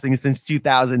podcasting since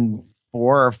 2000.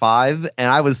 4 or 5,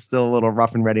 and I was still a little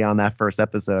rough and ready on that first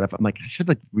episode. I'm like, I should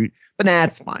but nah,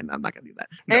 it's fine. I'm not gonna do that.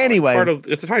 No, anyway,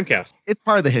 it's a time capsule. It's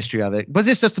part of the history of it, but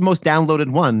it's just the most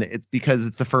downloaded one. It's because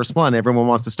it's the first one. Everyone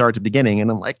wants to start at the beginning,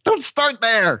 and I'm like, don't start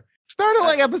there. Start at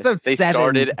like episode 7. They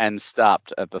started and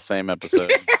stopped at the same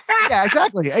episode. Yeah,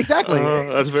 exactly.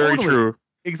 That's very true.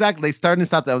 Exactly. They started and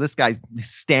stopped. Oh, this guy's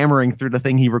stammering through the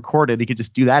thing he recorded. He could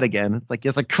just do that again. It's like,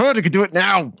 yes, I could do it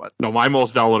now. But no, my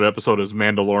most downloaded episode is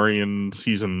Mandalorian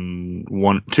season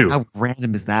 1, 2. How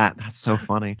random is that? That's so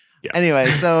funny. Yeah. Anyway,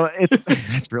 so it's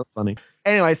that's real funny.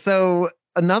 Anyway, so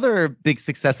another big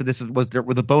success of this was there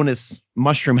were the bonus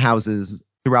mushroom houses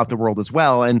throughout the world as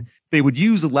well, and they would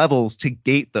use levels to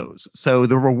gate those. So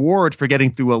the reward for getting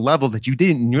through a level that you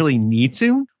didn't really need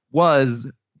to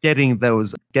was getting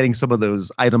some of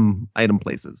those item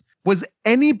places. Was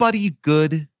anybody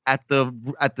good at the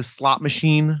slot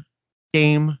machine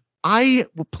game? I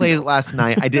played it last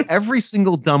night. I did every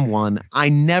single dumb one. I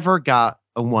never got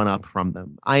a 1-up from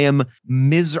them. I am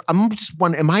I'm just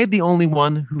one. Am I the only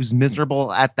one who's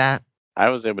miserable at that? I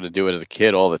was able to do it as a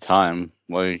kid all the time.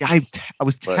 Like I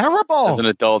was terrible. As an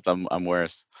adult, I'm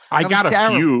worse. I got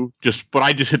a few, but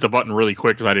I just hit the button really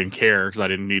quick because I didn't care because I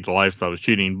didn't need the life, so I was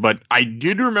cheating. But I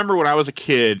did remember when I was a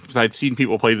kid, because I'd seen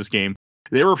people play this game,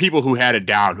 there were people who had it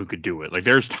down who could do it. Like,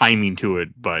 there's timing to it,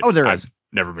 but I've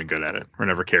never been good at it or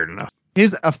never cared enough.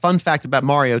 Here's a fun fact about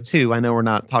Mario 2. I know we're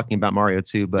not talking about Mario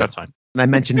 2, but that's fine. And I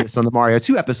mentioned this on the Mario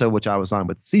 2 episode, which I was on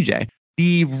with CJ.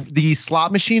 The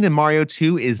slot machine in Mario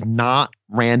 2 is not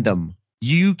random.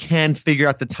 You can figure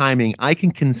out the timing. I can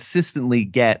consistently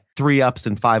get 3-ups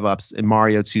and 5-ups in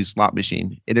Mario 2 slot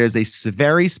machine. It is a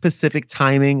very specific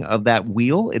timing of that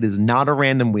wheel. It is not a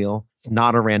random wheel. It's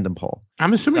not a random pull.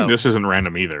 I'm assuming this isn't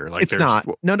random either. Like it's not.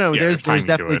 No. Yeah, there's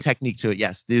definitely technique to it.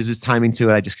 Yes, there's this timing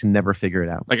to it. I just can never figure it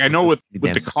out. Like I know with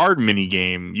the card mini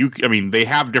game, they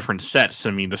have different sets. I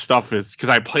mean, the stuff is because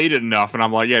I played it enough, and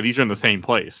I'm like, yeah, these are in the same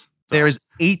place. So. There's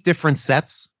 8 different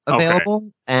sets available.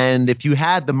 Okay. And if you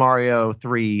had the Mario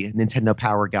 3 Nintendo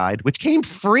Power Guide, which came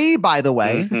free, by the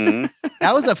way,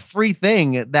 that was a free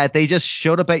thing that they just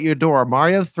showed up at your door.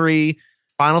 Mario 3,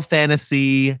 Final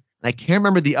Fantasy, and I can't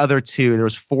remember the other 2. There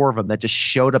was 4 of them that just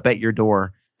showed up at your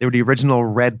door. They were the original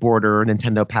red border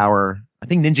Nintendo Power. I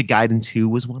think Ninja Gaiden 2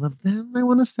 was one of them, I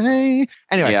want to say.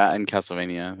 Anyway. Yeah, and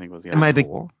Castlevania, I think was the other.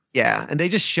 Cool. Yeah, and they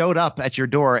just showed up at your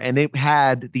door, and it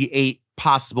had the 8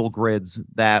 possible grids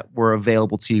that were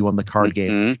available to you on the card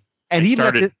game. And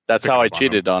even that's how I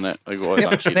cheated on it.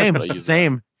 Like,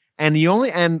 same.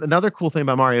 And another cool thing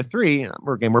about Mario 3,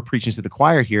 we're preaching to the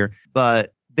choir here,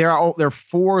 but there are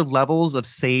 4 levels of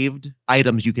saved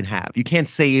items you can have. You can't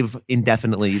save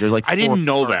indefinitely. There's like I didn't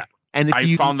know that. And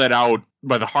I found that out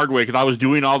by the hard way because I was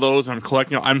doing all those. I'm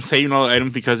saving all the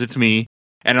items because it's me.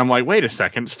 And I'm like, wait a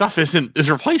second, stuff is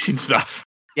replacing stuff.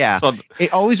 Yeah, so,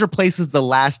 it always replaces the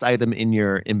last item in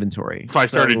your inventory. So I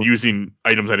started using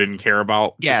items I didn't care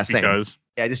about. Yeah, same. Because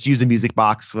just use a music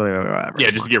box. Whatever. Yeah,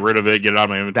 just to get rid of it, get it out of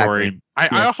my inventory.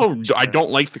 Exactly. I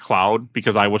don't like the cloud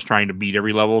because I was trying to beat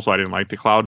every level, so I didn't like the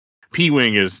cloud.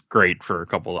 P-Wing is great for a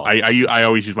couple. I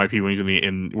always use my P-Wings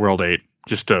in World 8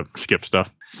 just to skip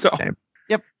stuff. So. Okay.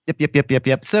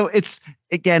 Yep. So it's,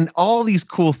 again, all these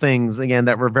cool things, again,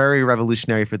 that were very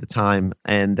revolutionary for the time.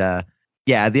 And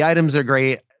the items are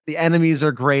great. The enemies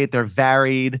are great. They're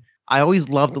varied. I always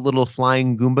loved the little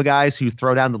flying Goomba guys who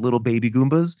throw down the little baby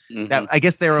Goombas. That I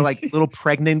guess they were like little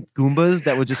pregnant Goombas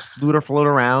that would just float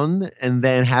around and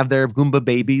then have their Goomba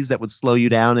babies that would slow you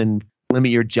down and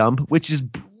limit your jump, which is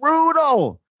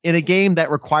brutal in a game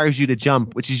that requires you to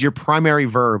jump, which is your primary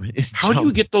verb. How do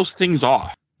you get those things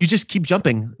off? You just keep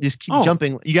jumping.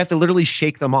 Jumping. You have to literally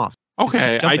shake them off.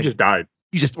 Okay, I just died.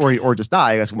 You just or just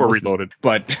die. I guess. Or reloaded.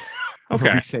 But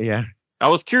okay. Say yeah. I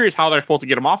was curious how they're supposed to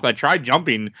get them off. I tried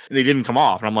jumping, and they didn't come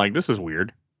off. And I'm like, this is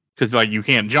weird because you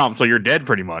can't jump, so you're dead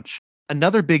pretty much.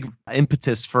 Another big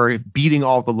impetus for beating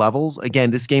all the levels. Again,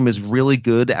 this game is really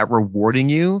good at rewarding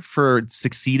you for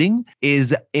succeeding.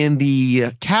 Is in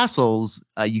the castles,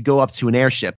 you go up to an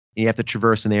airship. You have to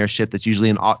traverse an airship that's usually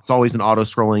it's always an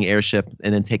auto-scrolling airship,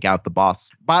 and then take out the boss.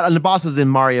 And the bosses in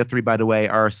Mario 3, by the way,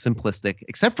 are simplistic,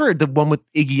 except for the one with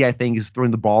Iggy, I think, is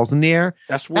throwing the balls in the air.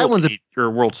 That's World 8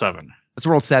 or World 7. It's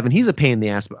World 7. He's a pain in the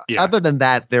ass. But other than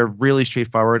that, they're really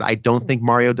straightforward. I don't think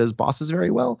Mario does bosses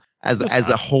very well as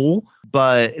a whole,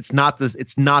 but it's not the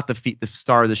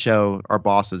star of the show are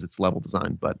bosses. It's level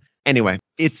design. But anyway,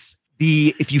 if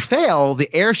you fail, the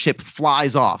airship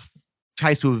flies off,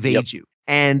 tries to evade you.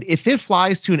 And if it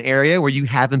flies to an area where you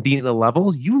haven't beaten the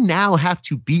level, you now have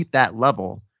to beat that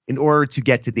level in order to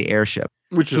get to the airship.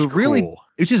 Which is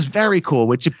very cool,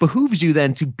 which it behooves you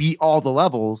then to beat all the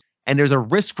levels and there's a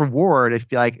risk reward if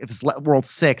it's World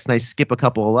 6 and I skip a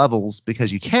couple of levels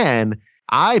because you can,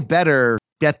 I better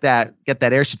get that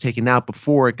airship taken out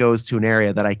before it goes to an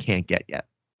area that I can't get yet.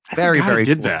 Very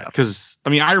did cool that because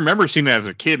I remember seeing that as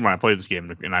a kid when I played this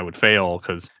game, and I would fail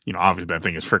because obviously that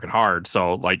thing is freaking hard.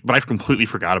 So but I completely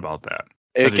forgot about that.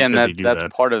 Again, that's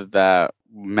part of that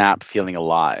map feeling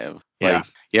alive. Yeah.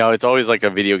 Like, it's always like a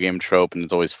video game trope, and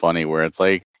it's always funny where it's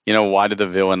like, why did the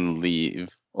villain leave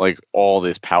like all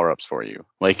these power ups for you?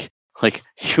 Like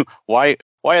why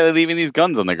are they leaving these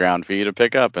guns on the ground for you to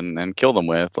pick up and kill them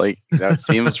with? Like, that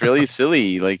seems really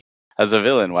silly. Like, as a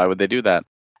villain, why would they do that?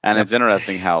 And it's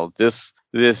interesting how this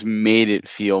made it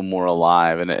feel more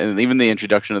alive, and even the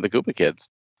introduction of the Koopa Kids,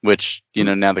 which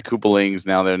now the Koopalings,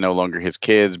 now they're no longer his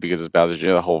kids because it's Bowser's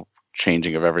the whole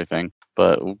changing of everything.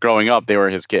 But growing up, they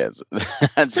were his kids.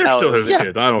 They're still his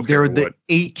kids. I don't. They were the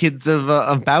 8 kids of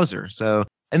Bowser. So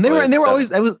they were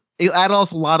always. It added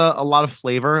also a lot of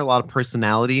flavor, a lot of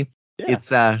personality.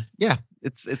 Yeah.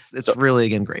 It's really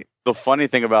again great. The funny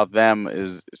thing about them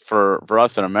is for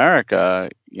us in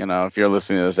America, if you're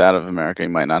listening to this out of America, you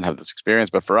might not have this experience,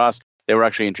 but for us, they were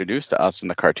actually introduced to us in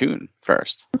the cartoon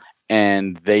first.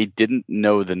 And they didn't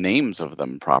know the names of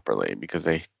them properly because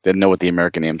they didn't know what the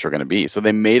American names were going to be. So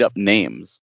they made up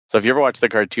names. So if you ever watch the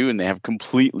cartoon, they have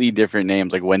completely different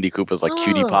names, like Wendy Koopa's like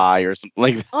Cutie Pie or something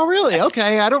like that. Oh, really?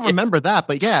 Okay. I don't remember that,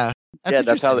 but yeah.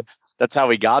 That's how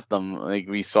we got them. Like,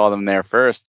 we saw them there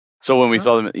first. So when we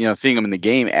saw them, seeing them in the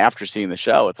game after seeing the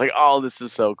show, it's like, oh, this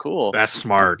is so cool. That's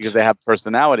smart. Because they have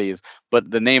personalities, but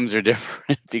the names are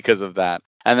different because of that.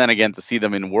 And then again, to see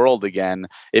them in World again,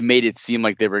 it made it seem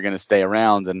like they were going to stay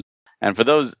around. And for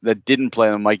those that didn't play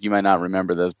them, Mike, you might not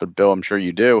remember this, but Bill, I'm sure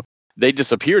you do. They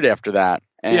disappeared after that.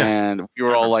 And we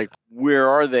were all like, where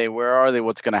are they? Where are they?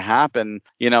 What's going to happen?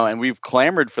 And we've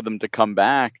clamored for them to come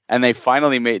back. And they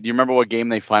finally do you remember what game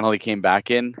they finally came back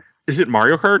in? Is it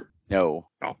Mario Kart? No.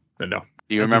 No.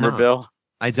 Do you remember, Bill?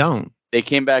 I don't. They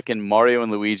came back in Mario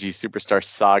and Luigi Superstar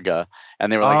Saga,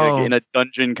 and they were like in a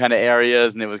dungeon kind of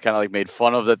areas, and it was kind of like made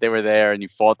fun of that they were there, and you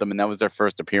fought them, and that was their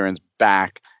first appearance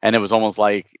back, and it was almost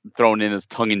like thrown in as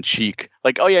tongue in cheek,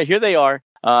 like, oh yeah, here they are.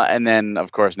 And then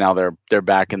of course now they're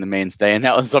back in the mainstay, and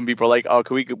now some people are like, oh,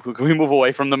 can we move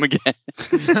away from them again?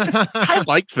 I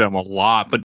liked them a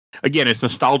lot, but again, it's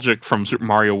nostalgic from Super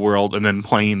Mario World, and then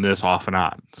playing this off and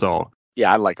on. So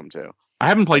yeah, I like them too. I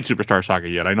haven't played Superstar Saga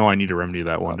yet. I know I need to remedy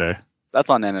that one day.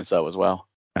 That's on NSO as well.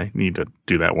 I need to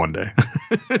do that one day.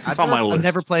 It's on my list. I've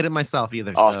never played it myself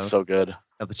either. Oh, so good. I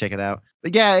have to check it out.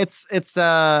 But yeah, it's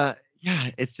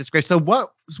just great. So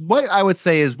what I would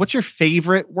say is, what's your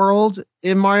favorite world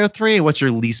in Mario 3 and what's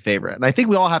your least favorite? And I think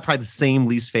we all have probably the same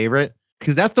least favorite,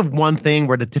 because that's the one thing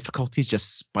where the difficulty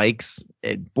just spikes.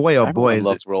 And boy, oh boy.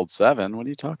 Everyone loves World 7. What are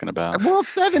you talking about? World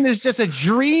 7 is just a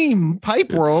dream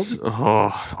pipe world.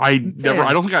 I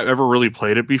don't think I've ever really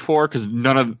played it before, because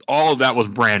all of that was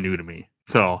brand new to me.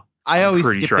 So I always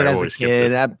skipped it as a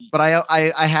kid, but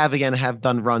I have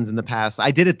done runs in the past.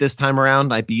 I did it this time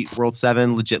around. I beat World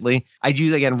 7 legitly. I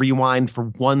use again rewind for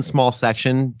one small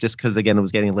section just because again it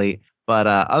was getting late. But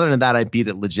other than that, I beat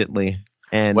it legitly.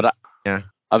 And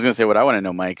I was going to say, what I want to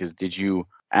know, Mike, is did you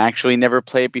actually never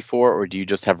play it before, or do you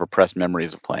just have repressed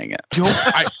memories of playing it?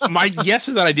 My guess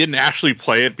is that I didn't actually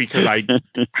play it because I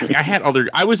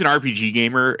was an RPG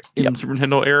gamer in the Super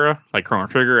Nintendo era, like Chrono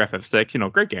Trigger,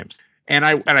 FF6, great games. And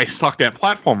I sucked at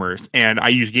platformers, and I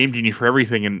used Game Genie for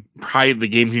everything, and probably the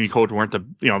Game Genie codes weren't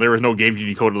there was no Game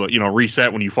Genie code to,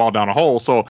 reset when you fall down a hole,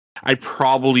 so I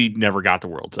probably never got to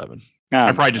World 7.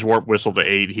 I probably just warp whistled to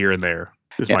 8 here and there,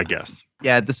 is my guess.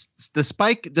 Yeah, the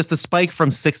spike from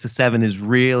 6 to 7 is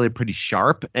really pretty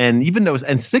sharp, and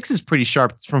 6 is pretty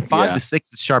sharp. From 5 to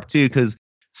 6 is sharp too, because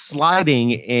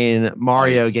sliding in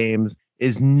Mario games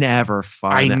is never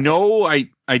fun. I know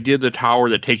I did the tower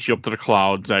that takes you up to the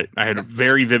clouds. I had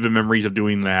very vivid memories of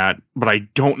doing that, but I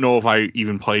don't know if I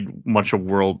even played much of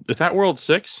World. Is that World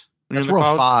 6? That's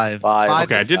World 5.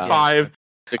 Okay, I did 5.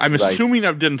 I'm assuming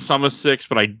I've done some of 6,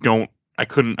 but I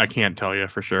can't tell you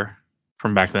for sure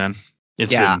from back then.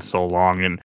 It's been so long,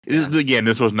 and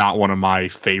this was not one of my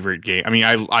favorite games. I mean,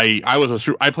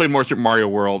 I played more Super Mario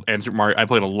World and Super Mario. I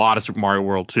played a lot of Super Mario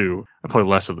World 2. I played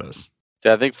less of this.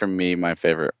 Yeah, I think for me, my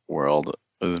favorite world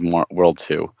was World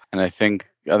 2, and I think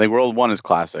World 1 is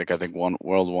classic. I think World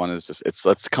 1 is just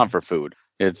it's comfort food.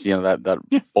 It's that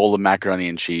bowl of macaroni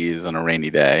and cheese on a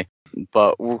rainy day.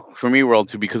 But for me, World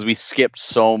 2, because we skipped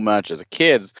so much as a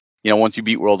kids. Once you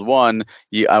beat World 1,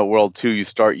 World 2, you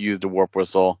used a warp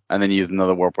whistle, and then you used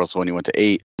another warp whistle when you went to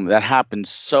 8. That happened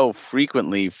so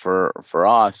frequently for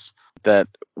us that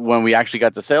when we actually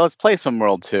got to say, let's play some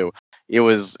World 2, it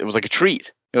was like a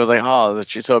treat. it was like, oh,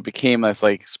 so it became this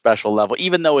like special level,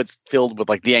 even though it's filled with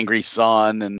like the angry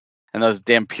sun and those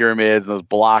damn pyramids, those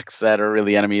blocks that are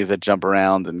really enemies that jump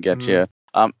around and get you.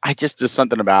 I just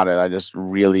something about it. I just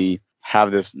really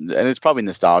have this, and it's probably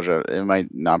nostalgia. It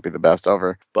might not be the best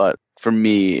ever, but for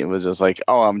me, it was just like,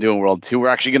 oh, I'm doing World 2. We're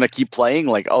actually gonna keep playing.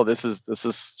 Like, oh, this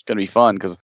is gonna be fun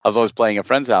because I was always playing at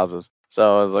friends' houses.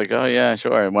 So I was like, oh yeah,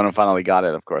 sure. And when I finally got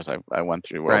it, of course, I went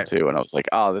through World 2, and I was like,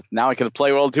 oh, now I can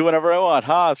play World 2 whenever I want.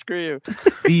 Ha, screw you.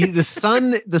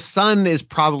 The sun is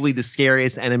probably the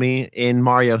scariest enemy in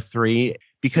Mario 3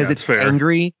 because it's fair.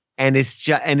 angry and it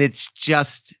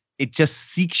just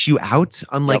seeks you out,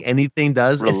 unlike anything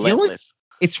does. Relentless.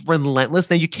 It's relentless.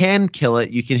 Now you can kill it.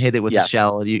 You can hit it with a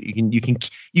shell. You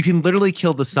can literally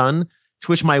kill the sun.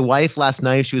 To which my wife last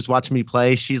night, she was watching me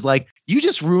play. She's like, "You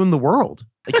just ruined the world.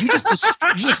 Like you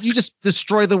just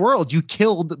destroy the world. You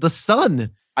killed the sun."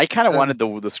 I kind of wanted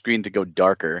the screen to go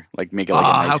darker, like make it like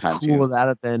a nighttime. How cool would that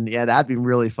have been? Yeah, that'd be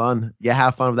really fun. Yeah,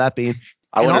 have fun with that being.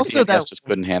 I wonder if that just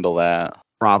couldn't handle that.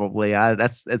 Probably.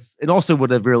 It also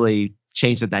would have really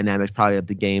changed the dynamics probably of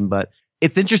the game. But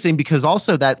it's interesting because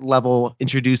also that level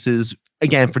introduces,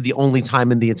 again, for the only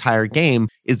time in the entire game,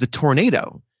 is the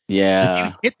tornado. Yeah. If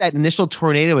you hit that initial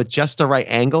tornado at just the right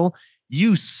angle,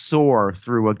 you soar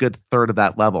through a good third of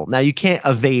that level. Now you can't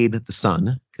evade the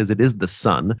sun because it is the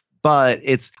sun, but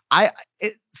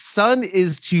sun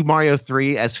is to Mario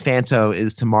 3 as Phanto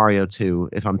is to Mario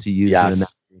 2, if I'm to use it.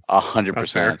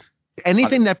 100%.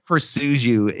 Anything that pursues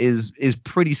you is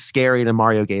pretty scary in a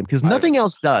Mario game because nothing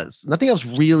else does. Nothing else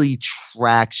really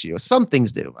tracks you. Some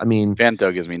things do. I mean,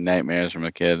 Phanto gives me nightmares from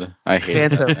a kid. I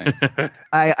hate Phanto.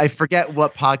 I forget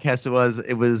what podcast it was.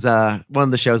 It was one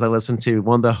of the shows I listened to.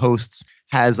 One of the hosts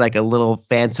has like a little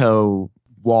Phanto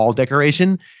wall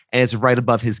decoration, and it's right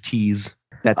above his keys.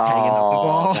 That's hanging up the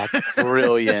wall. That's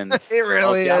brilliant. It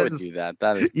really is. I would do that.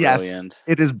 That is brilliant. Yes,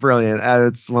 it is brilliant.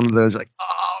 It's one of those like,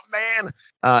 oh man.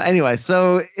 Anyway,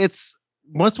 so it's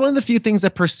one of the few things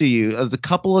that pursue you. There's a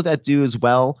couple that do as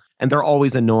well, and they're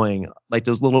always annoying. Like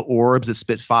those little orbs that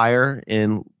spit fire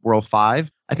in World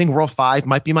 5. I think World 5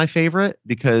 might be my favorite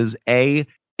because it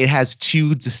has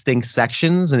two distinct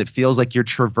sections, and it feels like you're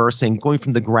traversing, going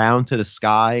from the ground to the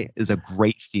sky is a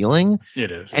great feeling.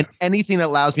 It is. And anything that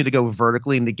allows me to go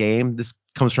vertically in the game, this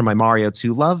comes from my Mario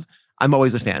 2 love, I'm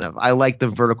always a fan of. I like the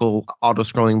vertical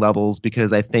auto-scrolling levels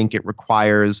because I think it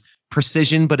requires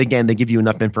precision, but again, they give you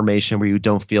enough information where you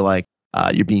don't feel like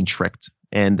you're being tricked.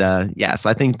 And yes,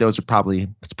 I think it's probably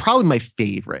my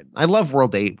favorite. I love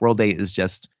World 8. World 8 is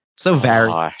just so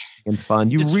varied and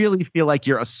fun. You really feel like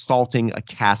you're assaulting a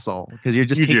castle because you're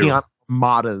just taking on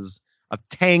armadas of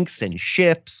tanks and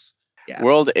ships. Yeah.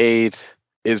 World 8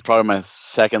 is probably my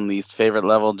second least favorite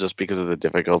level just because of the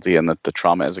difficulty and the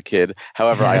trauma as a kid.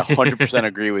 However, I 100%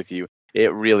 agree with you.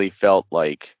 It really felt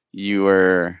like you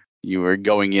were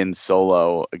going in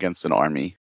solo against an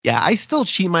army. Yeah, I still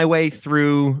cheat my way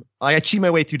through. I cheat my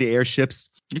way through the airships.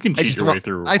 You can cheat your way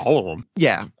through all of them.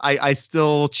 Yeah, I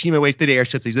still cheat my way through the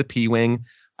airships. I use a P-wing.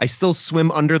 I still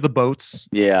swim under the boats.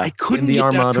 Yeah, I couldn't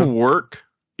get that to work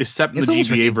except in the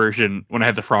GBA version when I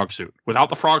had the frog suit. Without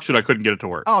the frog suit, I couldn't get it to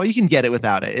work. Oh, you can get it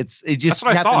without it. You just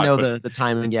have to know the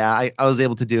timing. Yeah, I was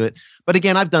able to do it. But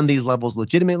again, I've done these levels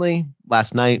legitimately.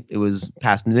 Last night it was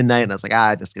past midnight, and I was like,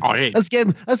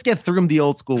 let's get through them the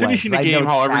old school way. Finishing the game,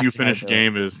 however you finish the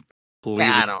game, is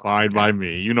completely fine by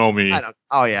me. You know me.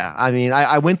 Oh yeah, I mean,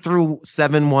 I went through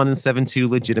 7-1 and 7-2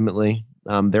 legitimately.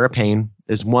 They're a pain.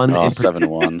 There's one.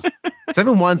 7-1.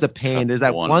 7-1's a pain. There's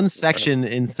that one section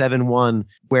in 7-1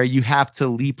 where you have to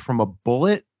leap from a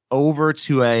bullet over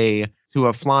to a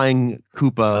flying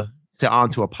Koopa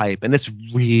onto a pipe, and it's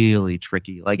really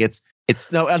tricky. Like it's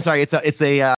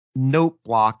a note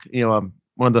block. You know,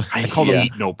 one of the I call them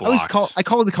note blocks. I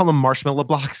call them marshmallow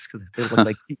blocks because they look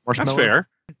like marshmallows. That's fair.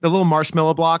 The little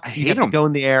marshmallow blocks. You have to go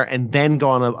in the air and then go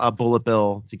on a bullet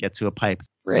bill to get to a pipe. It's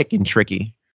freaking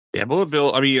tricky. Yeah, bullet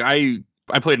bill. I mean,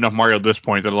 I played enough Mario at this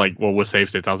point that with save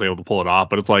states I was able to pull it off.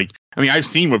 But it's like, I mean, I've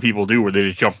seen what people do where they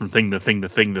just jump from thing to thing to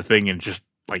thing to thing and just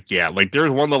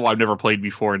there's one level I've never played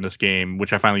before in this game,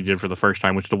 which I finally did for the first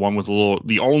time, which is the one with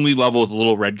the only level with the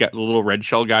little red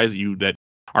shell guys that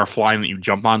are flying that you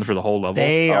jump on for the whole level.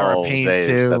 They are a pain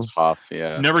too. That's tough.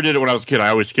 Yeah. Never did it when I was a kid. I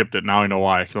always skipped it. Now I know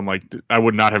why. Because I'm like, I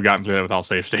would not have gotten to that without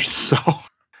save states. So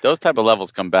those type of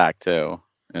levels come back too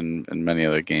in many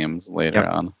other games later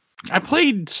on. I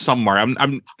played somewhere.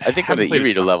 I think one of the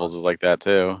e-reader levels is like that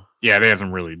too. Yeah, that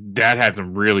had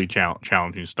some really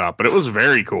challenging stuff, but it was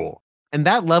very cool. And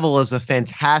that level is a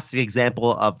fantastic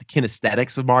example of the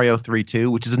kinesthetics of Mario 3 2,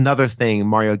 which is another thing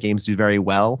Mario games do very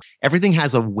well. Everything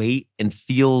has a weight and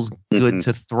feels good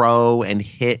to throw and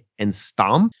hit and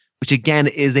stomp, which again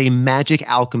is a magic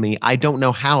alchemy. I don't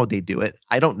know how they do it.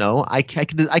 I don't know. I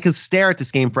could stare at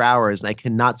this game for hours and I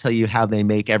cannot tell you how they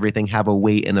make everything have a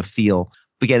weight and a feel.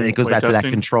 But again, it goes back to that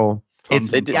control. I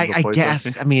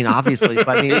guess. I mean, obviously,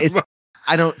 but I mean, it's.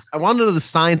 I want to know the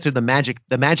science or the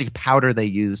magic powder they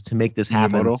use to make this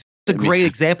happen. It's a great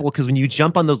example because when you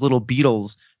jump on those little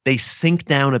beetles, they sink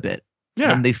down a bit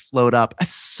and they float up.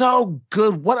 It's so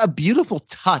good. What a beautiful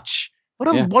touch.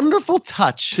 What a wonderful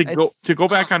touch. To go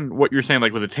back on what you're saying,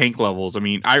 like with the tank levels. I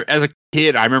mean, as a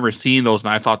kid, I remember seeing those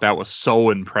and I thought that was so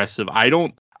impressive.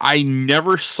 I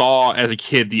never saw as a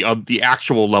kid the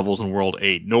actual levels in World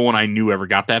 8. No one I knew ever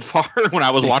got that far when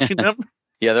I was watching them.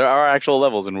 Yeah, there are actual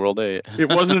levels in World 8. It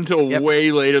wasn't until way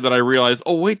later that I realized,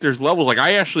 oh wait, there's levels. Like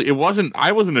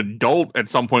I was an adult at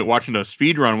some point watching a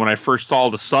speed run when I first saw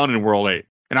the sun in World 8.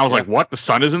 And I was like, what? The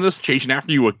sun is in this chasing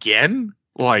after you again?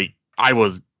 Like I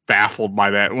was baffled by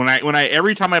that. When I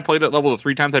every time I played that level, the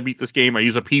 3 times I beat this game, I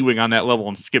use a P-Wing on that level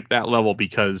and skip that level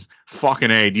because fucking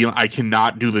I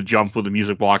cannot do the jump with the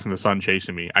music blocks and the sun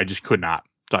chasing me. I just could not.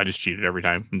 So I just cheated every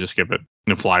time and just skip it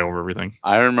and fly over everything.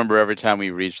 I remember every time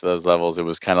we reached those levels, it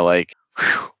was kind of like,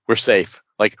 whew, we're safe.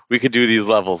 Like we could do these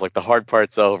levels. Like the hard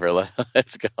part's over.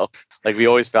 Let's go. Like we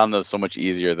always found those so much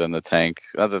easier than the tank.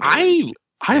 I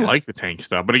like the tank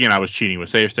stuff, but again, I was cheating with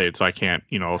save states, so I can't,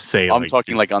 say. I'm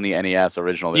talking like on the NES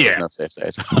original. There was no save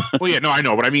states. Well, yeah, no, I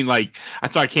know, but I mean, like, I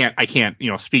can't,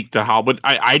 speak to how, but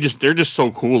they're just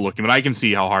so cool looking. But I can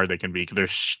see how hard they can be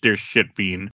because there's shit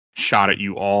being shot at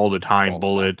you all the time,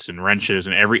 bullets and wrenches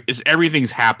and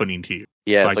everything's happening to you.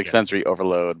 Yeah, it's like sensory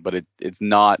overload, but it's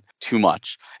not too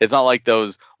much. It's not like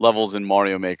those levels in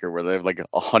Mario Maker where they have like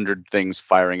 100 things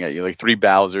firing at you, like 3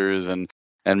 Bowsers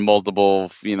and multiple,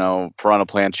 piranha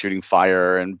plants shooting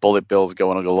fire and bullet bills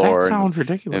going galore. That sounds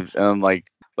ridiculous. And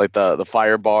like the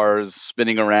fire bars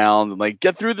spinning around and like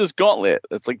get through this gauntlet.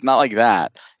 It's like not like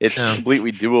that. It's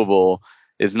completely doable.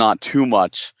 It's not too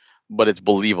much, but it's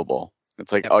believable.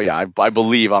 It's like, I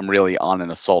believe I'm really on an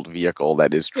assault vehicle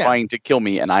that is trying to kill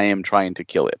me, and I am trying to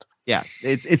kill it. Yeah,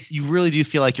 it's you really do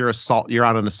feel like you're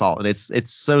on an assault, and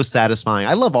it's so satisfying.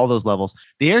 I love all those levels.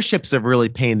 The airships are really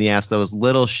pain in the ass. Those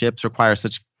little ships require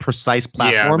such precise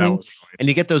platforming, and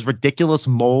you get those ridiculous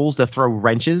moles that throw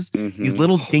wrenches. These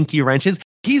little dinky wrenches.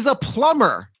 He's a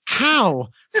plumber. How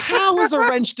is a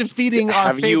wrench defeating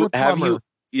our favorite plumber?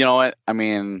 You know what? I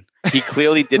mean, he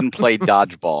clearly didn't play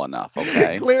dodgeball enough.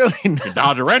 Okay, clearly not. You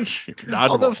dodge a wrench.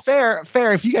 Although fair.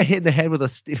 If you got hit in the head with a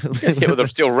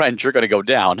steel wrench, you're going to go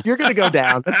down. You're going to go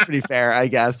down. That's pretty fair, I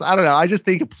guess. I don't know. I just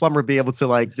think a plumber would be able to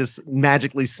like just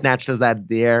magically snatch those out of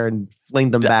the air and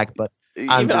fling them back, but.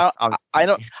 I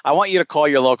want you to call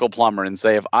your local plumber and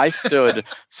say, if I stood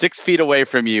 6 feet away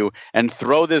from you and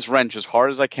throw this wrench as hard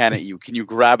as I can at you, can you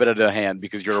grab it at a hand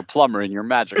because you're a plumber and you're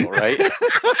magical, right?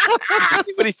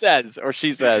 See what he says or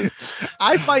she says.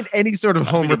 I find any sort of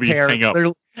home repair.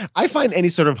 I find any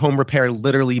sort of home repair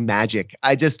literally magic.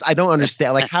 I don't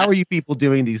understand. Like, how are you people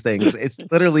doing these things? It's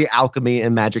literally alchemy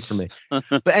and magic for me.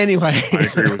 But anyway, I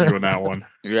agree with you on that one.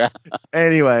 Yeah.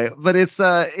 Anyway, but it's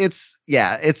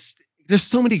there's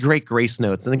so many great grace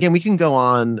notes. And again, we can go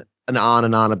on and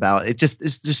on about it. It's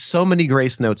just so many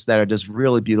grace notes that are just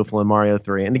really beautiful in Mario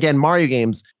 3. And again, Mario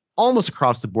games almost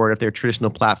across the board, if they're traditional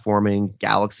platforming,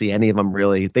 Galaxy, any of them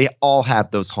really, they all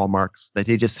have those hallmarks that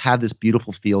they just have this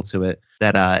beautiful feel to it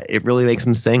that it really makes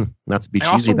them sing. Not to be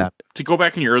cheesy about it. To go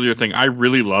back in your earlier thing, I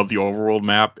really love the overworld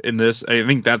map in this. I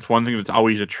think that's one thing that's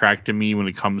always attracted me when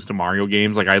it comes to Mario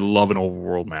games. Like I love an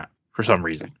overworld map for some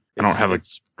reason. I don't have a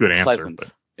good answer. Pleasant.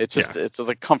 But it's just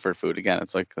like comfort food. Again,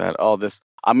 it's like that. Oh, this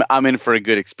I'm in for a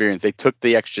good experience. They took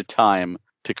the extra time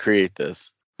to create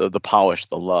this. The polish,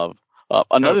 the love.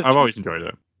 I've always enjoyed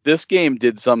it. This game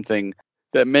did something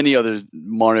that many other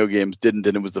Mario games didn't,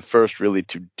 and it was the first really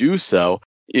to do so,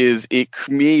 is it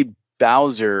made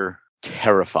Bowser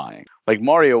terrifying. Like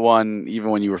Mario 1, even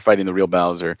when you were fighting the real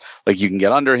Bowser, like you can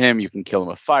get under him, you can kill him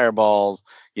with fireballs,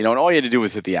 and all you had to do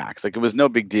was hit the axe. Like it was no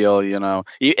big deal, And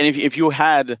if you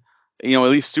had, at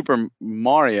least Super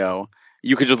Mario,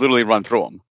 you could just literally run through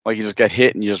him. Like you just get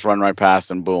hit and you just run right past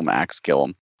and boom, axe, kill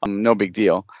him. No big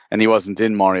deal. And he wasn't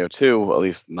in Mario 2, at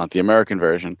least not the American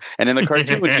version. And in the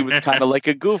cartoon, he was kind of like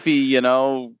a goofy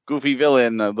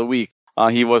villain of the week.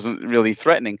 He wasn't really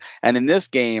threatening. And in this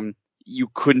game, you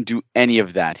couldn't do any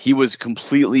of that. He was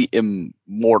completely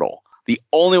immortal. The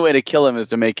only way to kill him is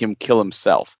to make him kill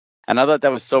himself. And I thought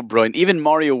that was so brilliant. Even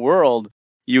Mario World,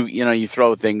 you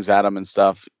throw things at him and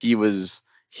stuff. He was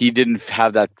he didn't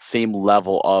have that same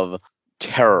level of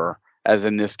terror as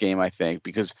in this game, I think,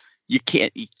 because you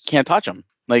can't touch him.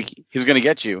 Like, he's going to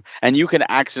get you, and you can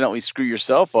accidentally screw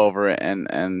yourself over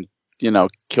and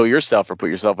kill yourself or put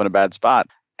yourself in a bad spot.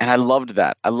 And I loved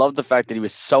that. I loved the fact that he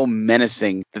was so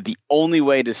menacing that the only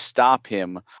way to stop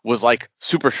him was like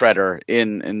Super Shredder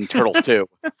in Turtles 2.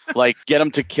 Like, get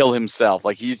him to kill himself.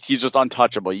 Like, he's just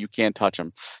untouchable. You can't touch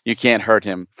him. You can't hurt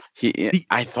him.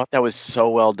 I thought that was so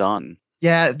well done.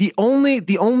 Yeah, the only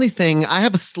thing, I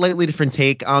have a slightly different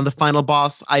take on the final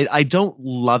boss. I don't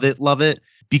love it,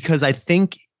 because I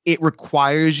think it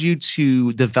requires you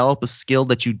to develop a skill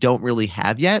that you don't really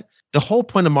have yet. The whole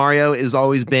point of Mario has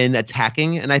always been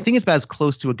attacking, and I think it's about as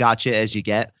close to a gotcha as you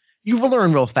get. You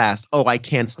learn real fast, oh, I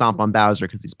can't stomp on Bowser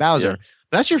because he's Bowser. Yeah.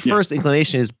 But that's your first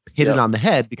inclination, is hit it on the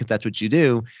head, because that's what you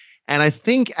do. And I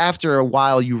think after a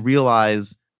while you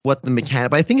realize what the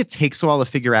mechanic, but I think it takes a while to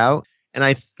figure out. And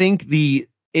I think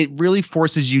it really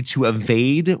forces you to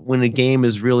evade when a game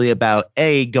is really about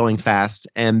A, going fast,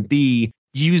 and B,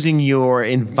 using your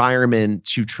environment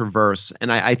to traverse.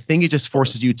 And I think it just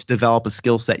forces you to develop a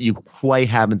skill set you quite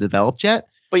haven't developed yet.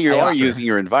 But you are using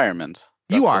your environment.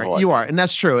 You are. And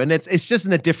that's true. And it's just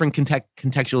in a different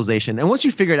contextualization. And once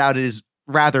you figure it out, it is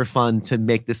rather fun to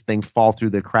make this thing fall through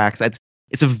the cracks.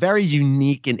 It's a very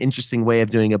unique and interesting way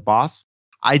of doing a boss.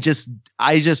 I just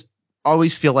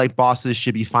always feel like bosses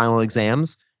should be final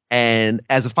exams. And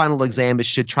as a final exam, it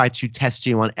should try to test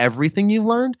you on everything you've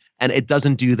learned. And it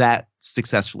doesn't do that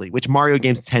successfully, which Mario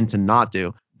games tend to not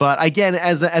do. But again,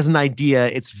 as an idea,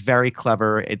 it's very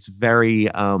clever. It's very,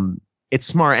 it's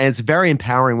smart, and it's very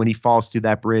empowering when he falls through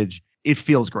that bridge. It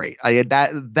feels great.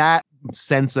 That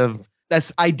sense of,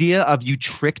 this idea of you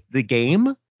tricked the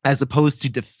game as opposed to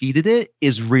defeated it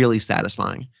is really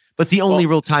satisfying. But it's the only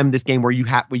real time in this game where you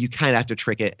kind of have to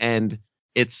trick it. And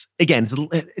it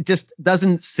just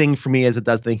doesn't sing for me as it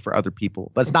does think for other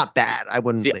people, but it's not bad. I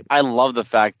wouldn't. I love the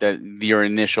fact that your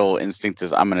initial instinct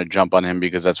is, I'm going to jump on him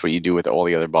because that's what you do with all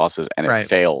the other bosses, and it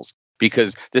fails,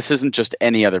 because this isn't just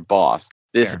any other boss.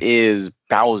 This is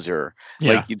Bowser.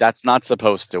 Yeah. Like, that's not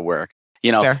supposed to work.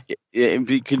 Could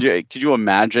you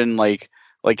imagine like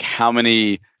how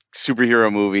many superhero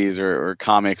movies or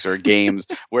comics or games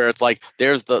where it's like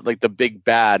there's the big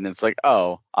bad, and it's like,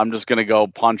 oh, I'm just gonna go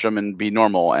punch him and be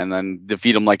normal and then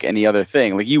defeat him like any other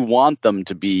thing. Like, you want them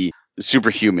to be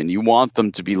superhuman, you want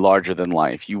them to be larger than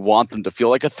life, you want them to feel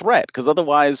like a threat, because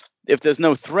otherwise, if there's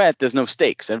no threat, there's no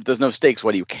stakes, and if there's no stakes,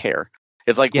 what do you care?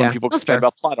 It's like when people complain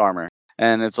about plot armor.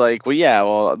 And it's like,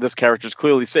 well, this character's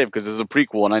clearly safe because this is a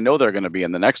prequel, and I know they're going to be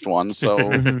in the next one. So,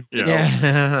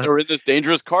 they're in this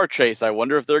dangerous car chase. I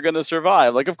wonder if they're going to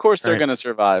survive. Like, of course they're going to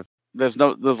survive. There's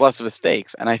less of a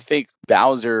stakes. And I think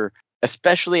Bowser,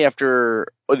 especially after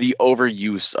the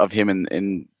overuse of him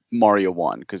in Mario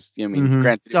 1, because,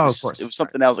 granted, it was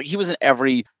something else. Like, he was in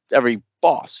every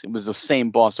boss. It was the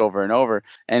same boss over and over.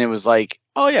 And it was like,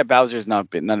 oh, yeah, Bowser's not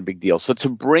a big deal. So to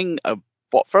bring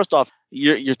first off,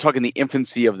 you're talking the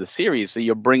infancy of the series, so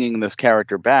you're bringing this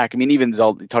character back. I mean, even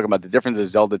Zelda, talking about the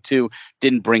differences, Zelda 2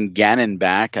 didn't bring Ganon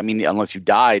back. I mean, unless you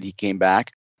died, he came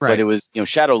back. Right. But it was,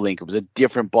 Shadow Link. It was a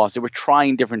different boss. They were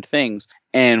trying different things.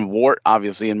 And Wart,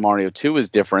 obviously, in Mario 2 is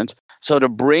different. So to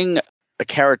bring a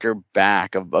character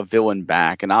back, a villain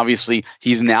back, and obviously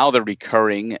he's now the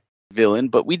recurring villain,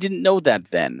 but we didn't know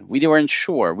that then. We weren't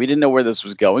sure. We didn't know where this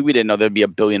was going. We didn't know there'd be a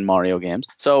billion Mario games.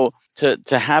 So to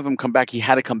have him come back, he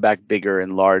had to come back bigger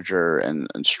and larger and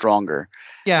stronger.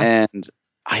 Yeah. And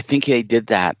I think they did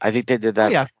that. I think they did that.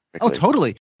 Oh, yeah.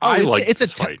 Perfectly. Oh, totally. It's a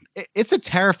fight. It's a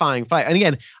terrifying fight. And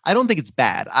again, I don't think it's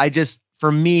bad.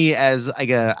 For me, as I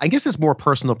guess it's more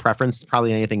personal preference probably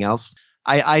than anything else.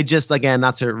 I just, again,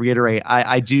 not to reiterate,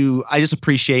 I just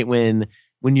appreciate when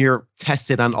you're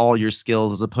tested on all your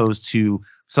skills as opposed to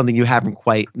something you haven't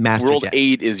quite mastered World yet.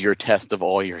 8 is your test of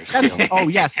all your skills. Oh,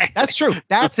 yes. That's true.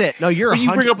 That's it. No, you're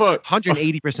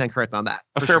 180% correct on that.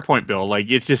 A fair point, Bill.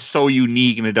 Like, it's just so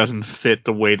unique, and it doesn't fit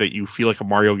the way that you feel like a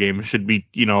Mario game should be,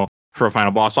 for a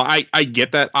final boss. So I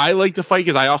get that. I like the fight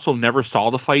because I also never saw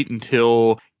the fight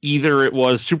until either it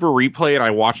was Super Replay and I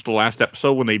watched the last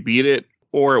episode when they beat it,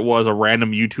 or it was a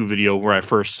random YouTube video where I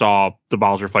first saw the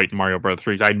Bowser fight in Mario Bros.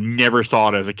 3. I never saw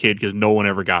it as a kid because no one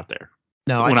ever got there.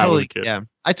 No, I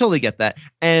totally get that.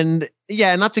 And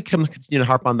yeah, not to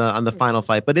harp on the final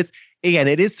fight, but it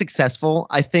is successful.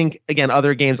 I think, again,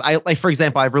 other games, for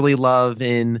example, I really love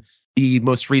in the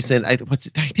most recent,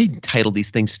 they titled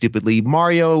these things stupidly,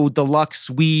 Mario Deluxe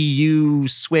Wii U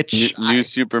Switch. New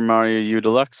Super Mario U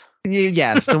Deluxe?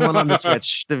 Yes, the one on the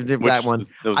Switch, that one.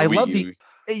 I love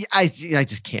I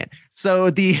just can't. So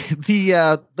the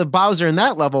Bowser in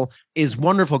that level is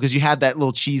wonderful because you had that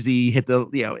little cheesy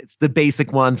it's the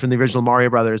basic one from the original Mario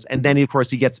Brothers, and then of course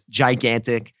he gets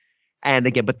gigantic, and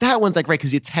again, but that one's like great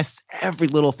because you test every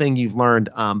little thing you've learned.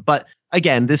 But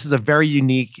again, this is a very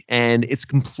unique and it's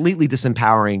completely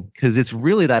disempowering because it's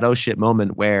really that oh shit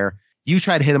moment where you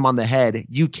try to hit him on the head,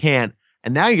 you can't,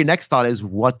 and now your next thought is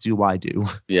what do I do?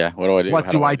 Yeah, what do I do? What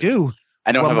do I do?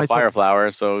 I don't have a fire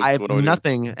flower, so I have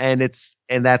nothing, and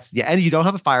you don't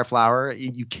have a fire flower.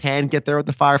 You can get there with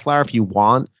the fire flower if you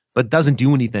want, but it doesn't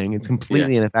do anything. It's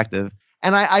completely ineffective.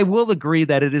 And I will agree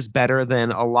that it is better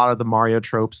than a lot of the Mario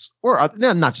tropes, or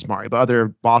not just Mario, but other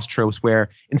boss tropes where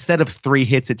instead of 3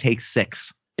 hits, it takes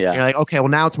 6. Yeah, you're like, okay, well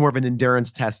now it's more of an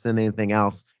endurance test than anything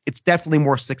else. It's definitely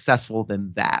more successful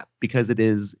than that because it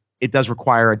does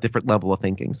require a different level of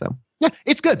thinking. So yeah,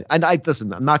 it's good. And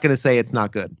listen, I'm not going to say it's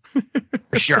not good.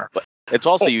 For sure. But it's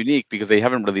also unique because they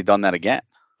haven't really done that again.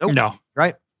 Nope. No.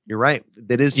 Right. You're right.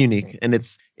 It is unique. And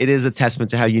it is a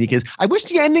testament to how unique it is. I wish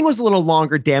the ending was a little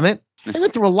longer, damn it. I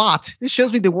went through a lot. This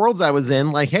shows me the worlds I was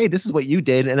in. Like, hey, this is what you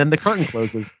did. And then the curtain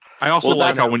closes. I also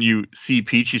like how when you see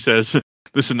Peach, she says,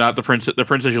 this is not the princess. The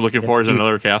princess you're looking for is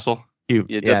another castle. Cute.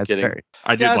 Yeah, just kidding.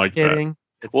 I did like that.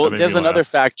 Well, there's another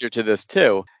factor to this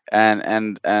too.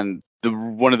 And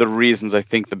one of the reasons I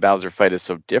think the Bowser fight is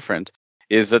so different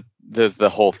is that there's the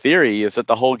whole theory is that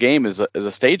the whole game is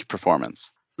a stage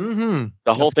performance. Mm-hmm.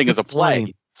 The whole thing is a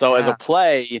play. So as a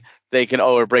play, they can,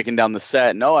 we're breaking down the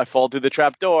set. No, I fall through the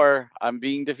trap door. I'm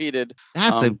being defeated.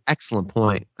 That's an excellent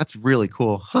point. That's really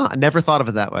cool. Huh? I never thought of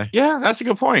it that way. Yeah, that's a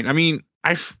good point. I mean,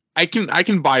 I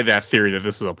can buy that theory that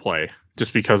this is a play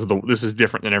just because this is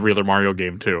different than every other Mario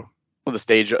game too. Well,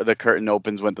 the curtain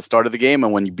opens when the start of the game,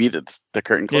 and when you beat it, the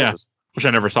curtain closes. Yeah, which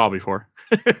I never saw before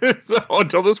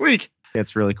until this week.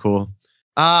 It's really cool.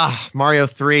 Mario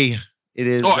 3. It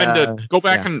is. Oh, and to go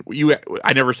back and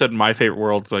I never said my favorite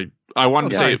worlds. Like I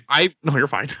wanted to say, no, you're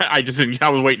fine. I just didn't. I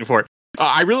was waiting for it.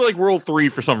 I really like World 3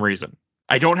 for some reason.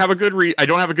 I don't have a good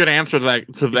answer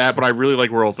to that, but I really like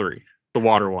World 3, the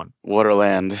water one,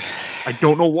 Waterland. I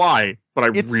don't know why, but I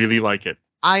really like it.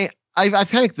 I've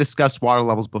kind of discussed water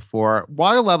levels before.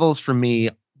 Water levels for me,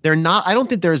 they're not. I don't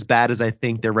think they're as bad as I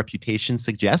think their reputation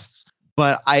suggests.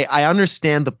 But I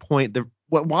understand the point.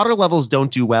 What water levels don't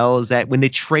do well is that when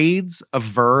it trades a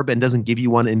verb and doesn't give you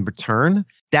one in return,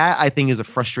 that I think is a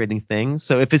frustrating thing.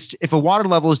 So if a water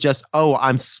level is just, oh,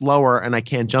 I'm slower and I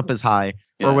can't jump as high,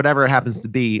 or whatever it happens to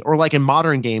be, or like in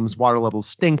modern games, water levels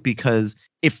stink because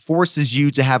it forces you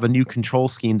to have a new control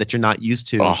scheme that you're not used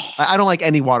to. Oh. I don't like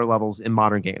any water levels in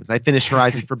modern games. I finished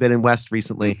Horizon Forbidden West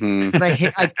recently, and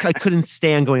I couldn't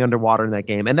stand going underwater in that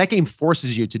game. And that game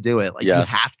forces you to do it. Like you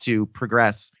have to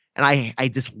progress. And I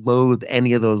just loathe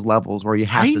any of those levels where you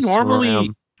have to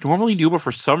normally do, but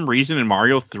for some reason in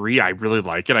Mario 3, I really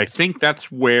like it. I think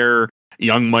that's where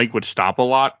young Mike would stop a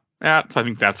lot at. So I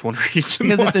think that's one reason.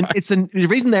 Because the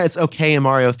reason that it's okay in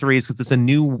Mario 3 is because it's a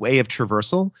new way of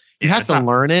traversal. You have to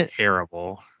learn it.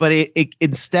 Terrible. But it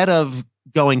instead of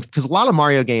going, because a lot of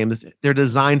Mario games, they're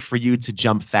designed for you to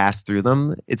jump fast through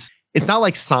them. It's not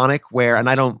like Sonic where, and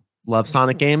I don't love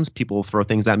Sonic games. People throw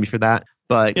things at me for that.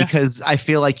 But because I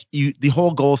feel like the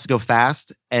whole goal is to go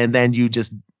fast, and then you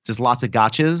just lots of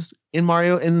gotchas in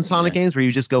Mario and Sonic games where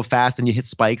you just go fast and you hit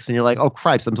spikes and you're like, oh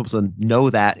cripes, I'm supposed to know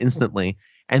that instantly.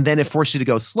 And then it forces you to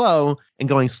go slow, and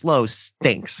going slow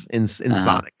stinks in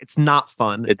Sonic. It's not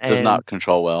fun. It does not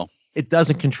control well. It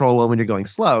doesn't control well when you're going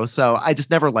slow. So I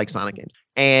just never liked Sonic games.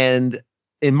 And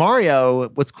in Mario,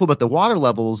 what's cool about the water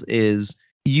levels is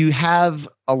you have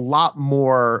a lot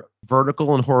more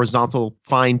vertical and horizontal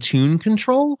fine-tune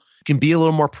control. You can be a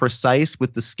little more precise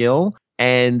with the skill,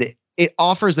 and it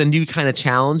offers a new kind of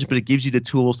challenge, but it gives you the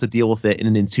tools to deal with it in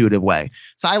an intuitive way.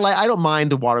 So I don't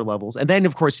mind the water levels. And then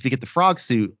of course, if you get the frog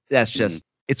suit, that's just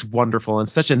it's wonderful and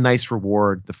such a nice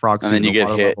reward. The frog suit, and then you get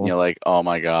hit, level. And you're like, "Oh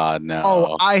my god, no!"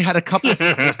 Oh, I had a couple of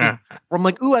where I'm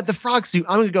like, "Ooh, at the frog suit,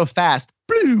 I'm gonna go fast."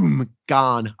 Boom,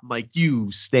 gone. I'm like,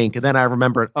 "You stink." And then I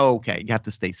remembered, oh, okay, you have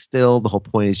to stay still. The whole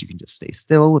point is you can just stay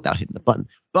still without hitting the button.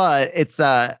 But it's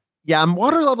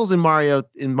water levels in Mario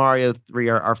 3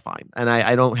 are fine, and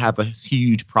I don't have a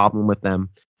huge problem with them.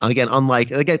 Again,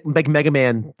 unlike Mega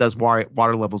Man does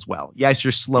water levels well. Yes,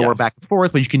 you're slower back and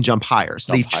forth, but you can jump higher.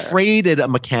 So they've traded a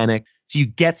mechanic so you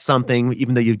get something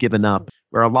even though you've given up.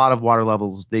 Where a lot of water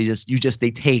levels, they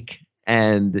take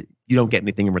and you don't get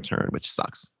anything in return, which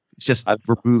sucks. It's just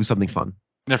remove something fun.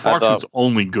 The frog suit's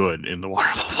only good in the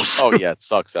water levels. Oh yeah, it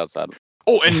sucks outside.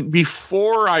 Oh, and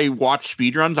before I watched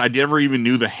speedruns, I never even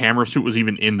knew the hammer suit was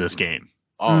even in this game.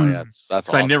 Oh, yeah, that's 'Cause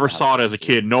awesome. I never to have saw it that as a suit.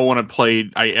 kid. No one had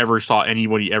played. I ever saw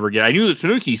anybody ever get. I knew the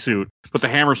Tanuki suit, but the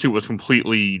hammer suit was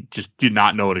completely just did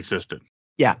not know it existed.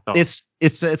 Yeah, Oh. it's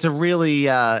a really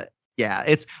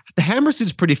it's the hammer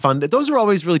suit's pretty fun. Those are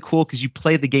always really cool because you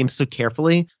play the game so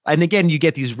carefully. And again, you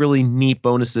get these really neat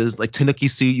bonuses like Tanuki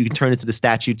suit. You can turn into the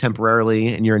statue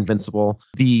temporarily and you're invincible.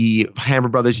 The Hammer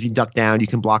Brothers, if you duck down, you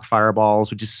can block fireballs,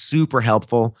 which is super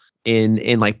helpful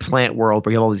in like Plant World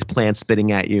where you have all these plants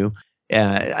spitting at you.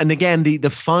 And again, the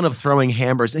fun of throwing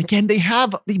hammers. Again, they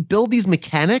build these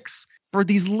mechanics for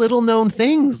these little known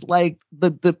things, like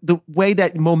the way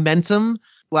that momentum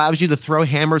allows you to throw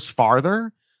hammers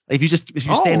farther. If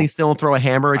you're standing still and throw a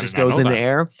hammer, it just goes in the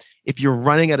air. If you're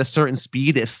running at a certain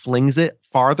speed, it flings it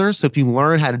farther. So if you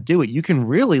learn how to do it, you can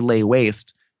really lay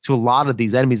waste to a lot of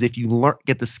these enemies if you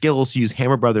get the skills to use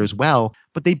Hammer Brothers well.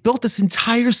 But they built this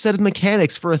entire set of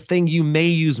mechanics for a thing you may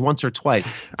use once or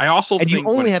twice. I also and think you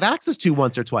only have access to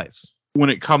once or twice. When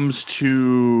it comes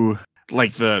to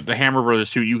like the Hammer Brothers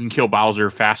suit, you can kill Bowser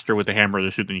faster with the Hammer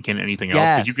Brothers suit than you can anything else.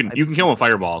 Yes, You can kill him with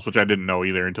fireballs, which I didn't know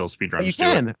either until speedrunners. You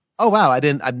can. Oh wow, I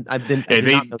didn't.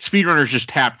 Speedrunners just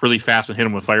tap really fast and hit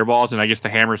him with fireballs, and I guess the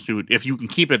hammer suit, if you can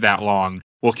keep it that long,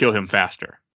 will kill him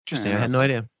faster. Interesting. I had no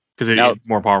idea. Because it's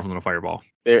more powerful than a fireball.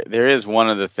 There is one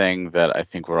other thing that I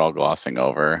think we're all glossing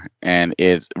over, and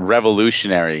it's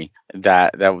revolutionary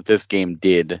that this game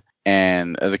did.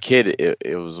 And as a kid,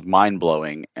 it was mind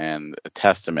blowing and a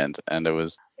testament, and it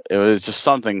was just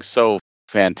something so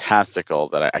fantastical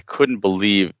that I couldn't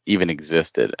believe even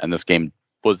existed. And this game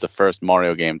was the first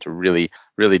Mario game to really,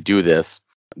 really do this.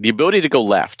 The ability to go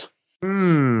left.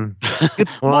 Good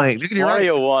point.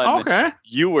 Mario 1, okay.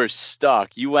 You were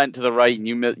stuck. You went to the right and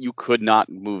you could not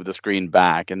move the screen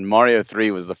back. And Mario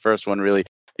 3 was the first one really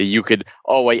that you could,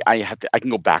 oh wait, I can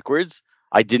go backwards.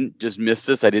 I didn't just miss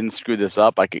this. I didn't screw this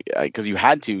up. Because you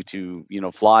had to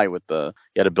fly with you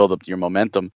had to build up your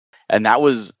momentum. And that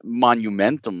was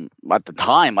monumentum at the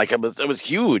time. Like it was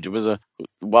huge. It was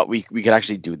we could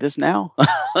actually do this now.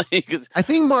 I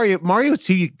think Mario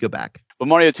 2 you could go back. But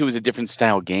Mario 2 was a different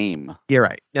style game. You're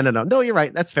right. No, you're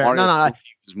right. That's fair. Mario no. It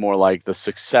was more like the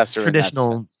successor.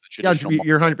 Traditional. Yeah,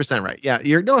 you're 100% right. Yeah,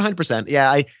 you're 100%.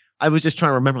 Yeah, I was just trying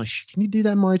to remember, like, can you do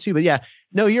that in Mario 2? But yeah,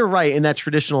 no, you're right. In that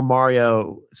traditional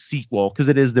Mario sequel, because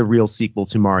it is the real sequel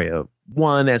to Mario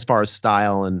 1 as far as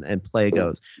style and play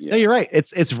goes. Yeah. No, you're right.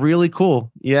 It's really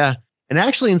cool. Yeah. And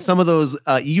actually in some of those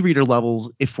e-reader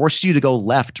levels, it forces you to go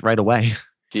left right away.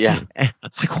 Yeah. And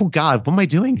it's like, oh God, what am I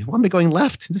doing? Why am I going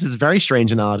left? This is very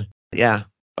strange and odd. Yeah.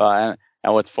 And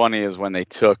what's funny is when they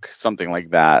took something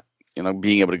like that,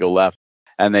 being able to go left,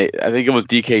 and I think it was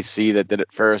DKC that did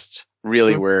it first,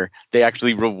 really, where they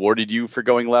actually rewarded you for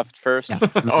going left first. Yeah.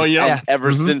 Oh yeah. And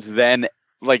ever since then,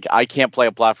 like I can't play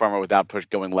a platformer without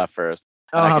going left first.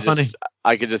 Oh, how funny.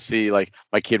 I could just see like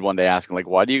my kid one day asking like,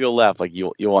 why do you go left? Like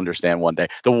you'll understand one day.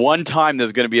 The one time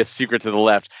there's going to be a secret to the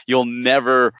left, you'll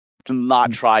never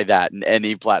not try that in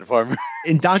any platformer.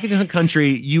 In Donkey Kong Country,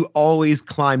 you always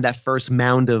climb that first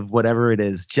mound of whatever it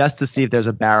is just to see if there's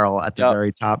a barrel at the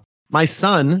very top. My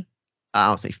son, I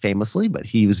don't say famously, but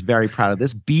he was very proud of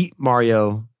this, beat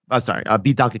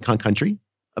beat Donkey Kong Country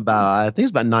I think it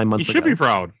was about 9 months ago. You should be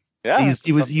proud. Yeah. He's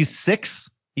 6.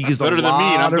 He used better than me,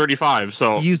 and I'm 35.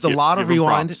 So he used a lot of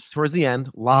rewind towards the end.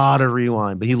 A lot of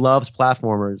rewind, but he loves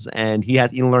platformers, and he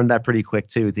learned that pretty quick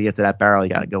too. To get to that barrel, you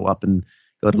got to go up and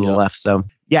go to the left. So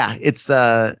yeah, it's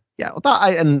I'll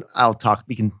talk.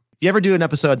 We can. If you ever do an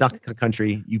episode of Donkey Kong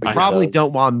Country, you probably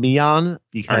don't want me on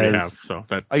because I already have. So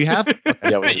that. Oh, you have?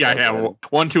 Okay. Yeah, I have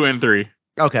 1, 2, and 3.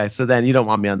 Okay, so then you don't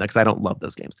want me on that because I don't love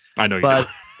those games. I know you. But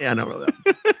yeah, I know really.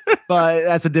 But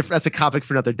that's a topic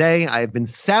for another day. I have been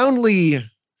soundly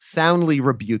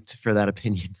rebuked for that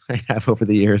opinion I have over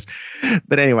the years.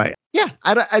 But anyway, yeah,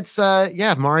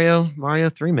 Mario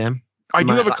 3, man. I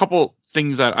do have a couple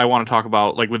things that I want to talk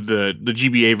about, like with the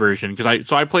GBA version,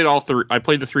 because I played I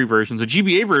played the 3 versions. The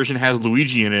GBA version has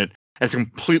Luigi in it. It's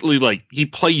completely like he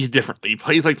plays differently. He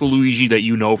plays like the Luigi that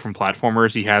you know from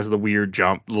platformers. He has the weird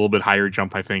jump, a little bit higher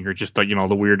jump, I think, or just like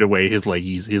the weird way his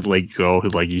legs go.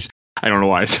 I don't know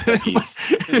why I said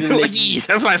leggies.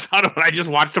 That's what I thought of when I just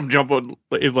watched him jump on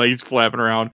his legs flapping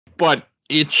around. But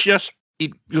it's just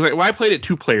I played it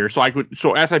 2 players,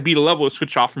 so as I beat a level, it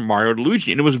switched off from Mario to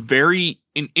Luigi, and it was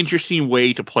an interesting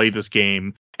way to play this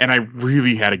game. And I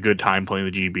really had a good time playing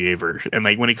the GBA version. And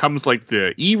like when it comes like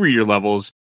the e-reader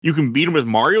levels, you can beat them as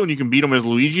Mario and you can beat them as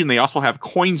Luigi, and they also have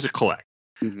coins to collect.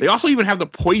 Mm-hmm. They also even have the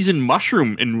poison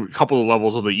mushroom in a couple of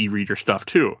levels of the e-reader stuff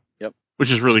too. Yep.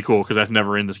 Which is really cool because that's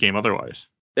never in this game otherwise.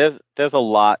 There's a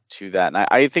lot to that, and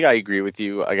I think I agree with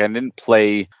you. Like I didn't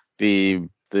play the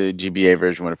the GBA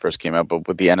version when it first came out, but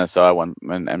with the NSO, I went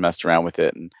and messed around with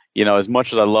it. And as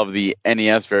much as I love the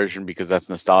NES version because that's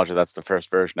nostalgia, that's the first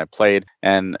version I played,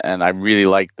 and I really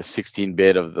like the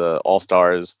 16-bit of the All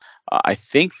Stars. I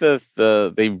think they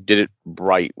did it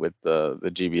right with the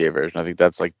GBA version. I think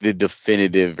that's like the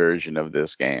definitive version of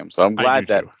this game. So I'm glad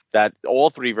that all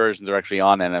three versions are actually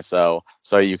on NSO,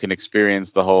 so you can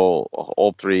experience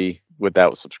all three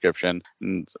without subscription.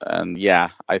 And yeah,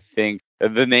 I think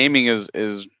the naming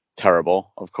is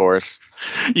terrible, of course.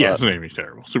 Yeah, the naming's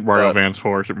terrible. Super Mario Advance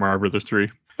 4, Super Mario Brothers 3.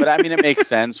 But I mean, it makes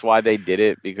sense why they did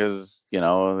it because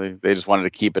they just wanted to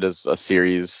keep it as a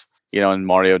series. And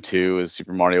Mario 2 is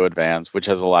Super Mario Advance, which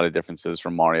has a lot of differences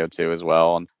from Mario 2 as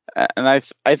well. And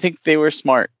I think they were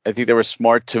smart. I think they were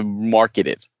smart to market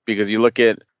it because you look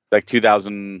at like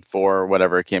 2004 or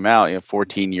whatever it came out,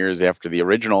 14 years after the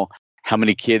original, how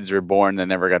many kids were born that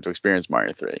never got to experience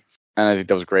Mario 3? And I think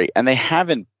that was great. And they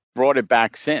haven't brought it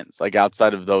back since, like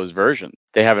outside of those versions.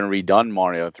 They haven't redone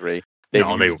Mario 3. They've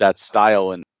used that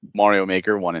style in Mario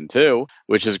Maker 1 and 2,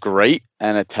 which is great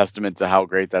and a testament to how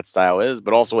great that style is,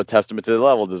 but also a testament to the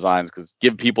level designs because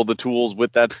give people the tools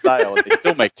with that style and they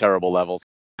still make terrible levels.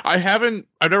 I've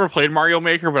never played Mario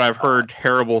Maker, but I've heard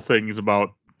terrible things about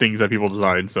things that people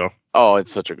design, so. Oh,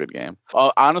 it's such a good game.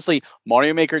 Honestly,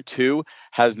 Mario Maker 2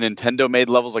 has Nintendo-made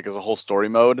levels, like as a whole story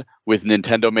mode with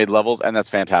Nintendo-made levels, and that's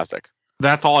fantastic.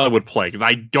 That's all I would play because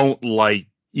I don't like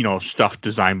stuff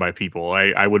designed by people.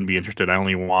 I wouldn't be interested. I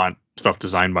only want stuff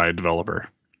designed by a developer.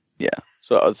 Yeah.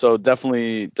 So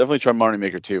definitely try Mario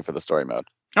Maker 2 for the story mode.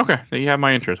 Okay, so you have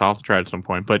my interest. I'll have to try it at some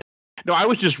point. But no, I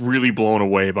was just really blown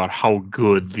away about how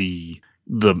good the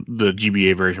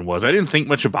GBA version was. I didn't think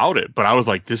much about it, but I was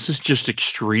like, this is just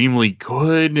extremely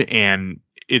good and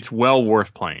it's well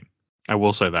worth playing. I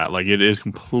will say that. Like it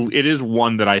is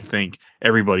one that I think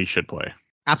everybody should play.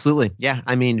 Absolutely. Yeah.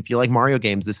 I mean, if you like Mario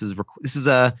games, this is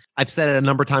I've said it a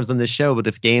number of times on this show, but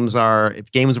if games were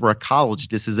a college,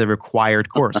 this is a required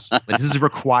course. Like, this is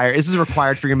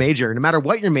required for your major. No matter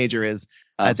what your major is,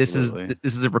 this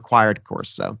is a required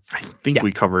course. So I think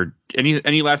we covered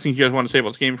any last things you guys want to say about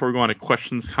this game before we go on to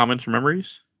questions, comments, or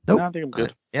memories? Nope. No, I think I'm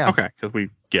good. Yeah. Okay. Because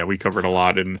we covered a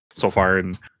lot so far.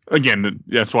 And again,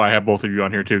 that's why I have both of you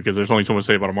on here too, because there's only so much to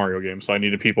say about a Mario game. So I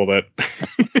needed people that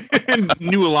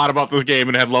knew a lot about this game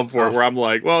and had love for it, where I'm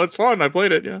like, well, it's fun. I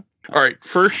played it. Yeah. All right.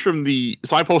 First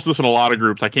so I post this in a lot of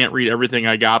groups. I can't read everything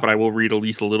I got, but I will read at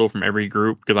least a little from every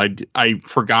group because I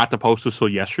forgot to post this till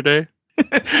yesterday.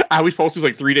 I always post this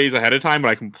like 3 days ahead of time, but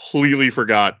I completely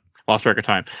forgot. Lost track of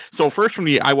time. So first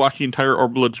I watched the entire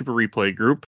Orblood Super Replay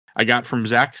group. I got from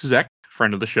Zach,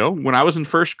 friend of the show. When I was in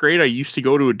first grade, I used to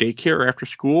go to a daycare after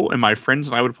school, and my friends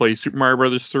and I would play Super Mario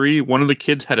Brothers 3. One of the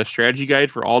kids had a strategy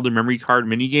guide for all the memory card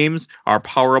mini games. Our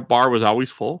power-up bar was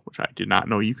always full, which I did not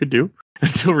know you could do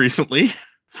until recently.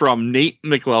 From Nate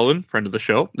McClellan, friend of the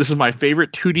show. This is my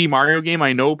favorite 2D Mario game.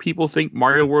 I know people think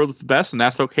Mario World is the best, and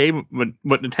that's okay, but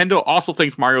Nintendo also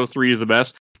thinks Mario 3 is the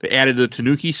best. They added the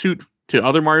Tanuki suit to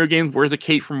other Mario games. Where's the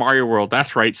cape from Mario World?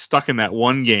 That's right, stuck in that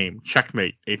one game.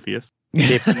 Checkmate, atheist.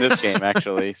 Cape in this game,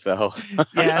 actually. So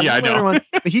yeah, I know.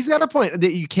 He's got a point.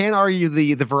 You can't argue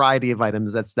the variety of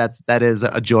items. That is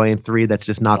a joy in 3 that's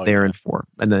just not there in 4,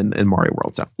 and then in Mario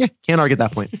World. So yeah, can't argue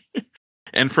that point.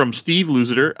 And from Steve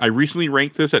Lusiter, I recently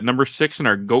ranked this at number 6 in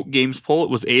our GOAT Games poll. It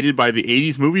was aided by the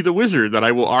 80s movie The Wizard, that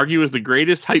I will argue is the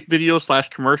greatest hype video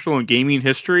 / commercial in gaming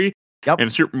history. Yep.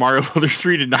 And Super Mario Brothers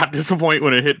 3 did not disappoint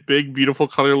when it hit big, beautiful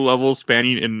color levels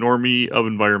spanning enormity of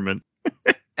environment.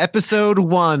 Episode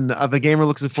 1 of A Gamer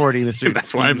Looks at 40. Mr.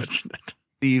 That's why I mentioned it.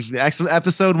 Steve, excellent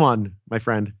episode 1, my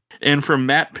friend. And from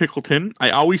Matt Pickleton,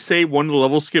 I always say one of the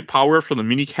level skip power from the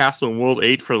mini castle in World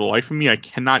 8 for the life of me. I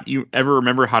cannot ever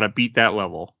remember how to beat that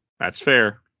level. That's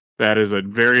fair. That is a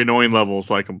very annoying level,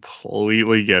 so I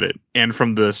completely get it. And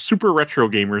from the Super Retro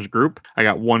Gamers group, I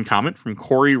got one comment from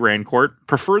Corey Rancourt.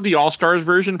 Prefer the All-Stars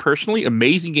version, personally.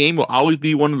 Amazing game, will always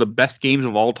be one of the best games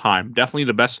of all time. Definitely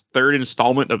the best third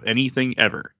installment of anything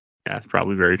ever. Yeah, that's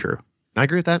probably very true. I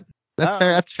agree with that. That's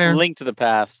fair. That's fair. Link to the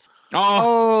Past.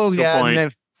 Oh yeah.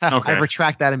 Okay. I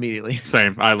retract that immediately.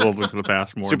 Same. I love Link to the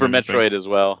Past more. Super Metroid as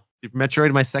well. Super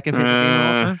Metroid, my second favorite game of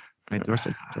all time. I endorse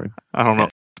it. I don't know.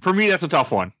 For me, that's a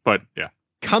tough one, but yeah.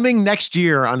 Coming next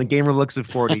year on A Gamer Looks at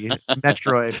 40,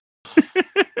 Metroid.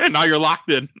 Now you're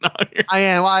locked in. I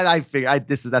am. Well, I figure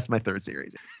that's my third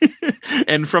series.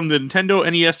 And from the Nintendo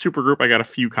NES Supergroup, I got a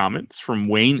few comments from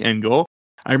Wayne Engel.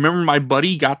 I remember my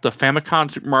buddy got the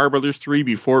Famicom Super Mario Brothers 3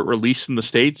 before it released in the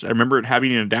States. I remember it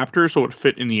having an adapter so it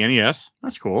fit in the NES.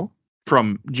 That's cool.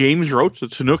 From James Roach, the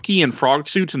Tanuki and frog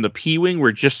suits and the P-Wing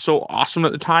were just so awesome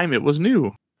at the time. It was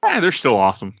new. They're still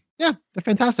awesome. Yeah, they're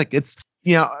fantastic.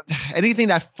 you know, anything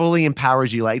that fully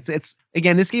empowers you. Like it's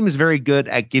again, this game is very good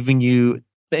at giving you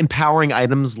the empowering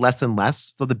items less and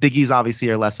less. So the biggies obviously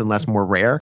are less and less more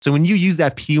rare. So when you use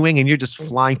that P-Wing and you're just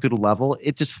flying through the level,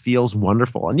 it just feels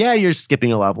wonderful. And yeah, you're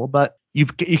skipping a level, but you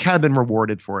kind of been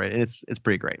rewarded for it. And it's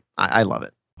pretty great. I love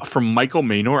it. From Michael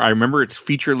Maynor, I remember its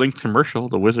feature-length commercial,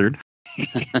 The Wizard.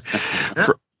 I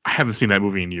haven't seen that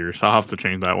movie in years, so I'll have to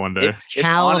change that one day.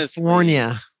 California.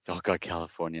 Honestly, oh God,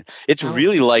 California. It's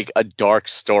really like a dark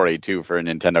story too for a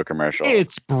Nintendo commercial.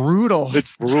 It's brutal.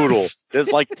 It's brutal.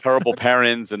 There's like terrible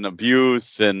parents and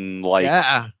abuse and like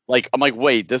I'm like,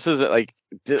 wait, this is like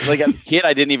as a kid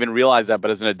I didn't even realize that,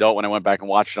 but as an adult when I went back and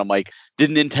watched it, I'm like, did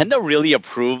Nintendo really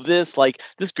approve this? Like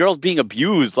this girl's being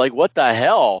abused. Like what the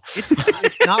hell?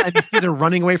 It's not. And these kids are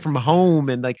running away from home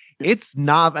and like it's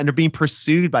not, and they're being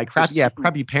pursued by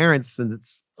crappy parents, and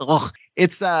I'll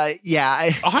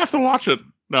have to watch it.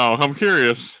 No, I'm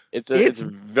curious. It's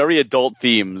very adult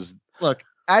themes. Look,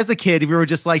 as a kid, we were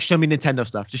just like, show me Nintendo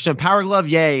stuff. Just show Power Glove,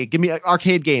 yay. Give me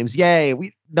arcade games,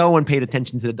 yay. No one paid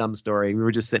attention to the dumb story. We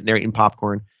were just sitting there eating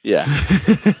popcorn. Yeah.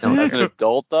 No, as an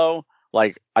adult, though,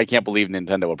 like, I can't believe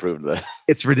Nintendo approved this.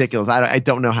 It's ridiculous. I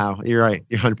don't know how. You're right.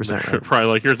 You're 100% right. Probably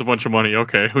like, here's a bunch of money.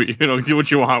 Okay, do what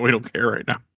you want. We don't care right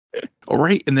now. All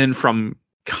right, and then from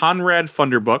Conrad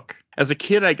Funderbuck. As a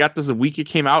kid, I got this the week it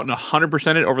came out and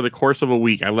 100% it over the course of a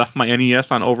week. I left my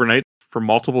NES on overnight for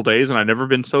multiple days, and I've never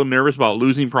been so nervous about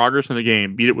losing progress in a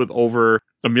game. Beat it with over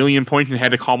 1 million points and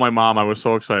had to call my mom. I was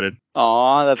so excited.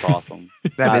 Aw, that's awesome.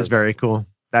 That is very cool.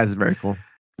 That is very cool.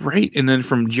 Right, and then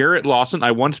from Jarrett Lawson,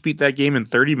 I once beat that game in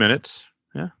 30 minutes.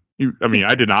 Yeah.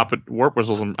 I did not, but Warp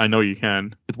Whistles, I know you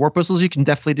can. With Warp Whistles, you can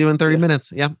definitely do in 30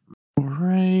 minutes. Yeah.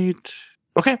 Right.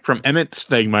 Okay, from Emmett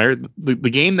Stegmeyer, the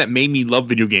game that made me love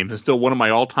video games is still one of my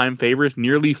all-time favorites,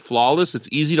 nearly flawless. It's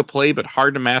easy to play, but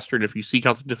hard to master, and if you seek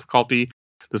out the difficulty,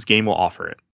 this game will offer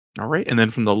it. All right, and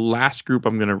then from the last group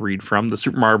I'm going to read from, the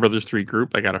Super Mario Brothers 3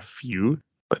 group, I got a few.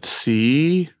 Let's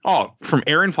see. Oh, from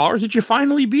Aaron Flowers, did you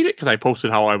finally beat it? Because I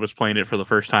posted how I was playing it for the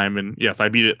first time, and yes, I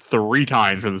beat it 3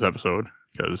 times for this episode,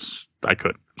 because I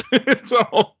could. So,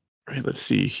 all right, let's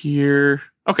see here.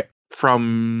 Okay,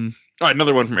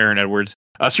 another one from Aaron Edwards.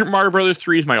 Super Mario Brothers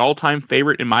 3 is my all-time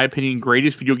favorite, in my opinion,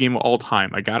 greatest video game of all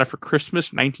time. I got it for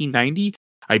Christmas 1990.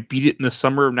 I beat it in the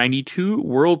summer of 92.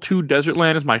 World 2 Desert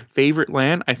Land is my favorite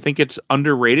land. I think it's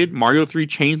underrated. Mario 3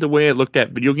 changed the way I looked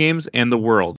at video games and the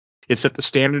world. It set the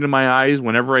standard in my eyes.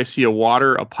 Whenever I see a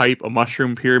water, a pipe, a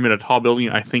mushroom pyramid, a tall building,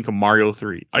 I think of Mario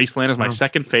 3. Iceland is my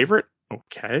second favorite.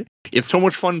 Okay. It's so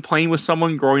much fun playing with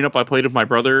someone. Growing up, I played with my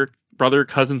brother,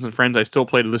 cousins, and friends. I still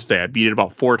play to this day. I beat it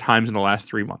about 4 times in the last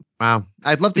 3 months. Wow.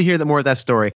 I'd love to hear more of that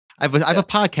story. I have a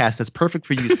podcast that's perfect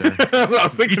for you, sir. I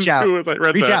was thinking too as I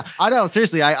read Reach that. out. I know,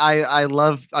 seriously. I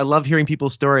love hearing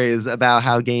people's stories about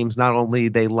how games not only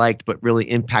they liked but really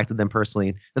impacted them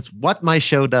personally. That's what my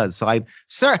show does. So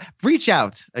sir, reach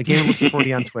out. Again, Looks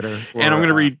 40 on Twitter. And I'm going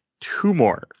to read 2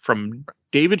 more from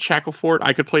David Shackelford.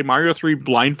 I could play Mario 3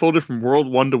 blindfolded from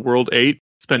World 1 to World 8.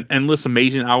 Spent endless,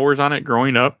 amazing hours on it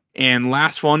growing up. And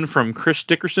last one from Chris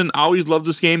Dickerson. I always loved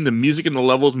this game. The music and the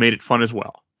levels made it fun as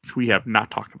well, which we have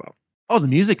not talked about. Oh, the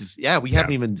music is, we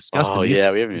haven't even discussed the music.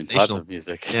 Yeah, we haven't even touched the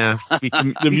music. Yeah.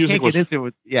 The music can't get into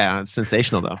it. Yeah, it's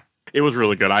sensational though. It was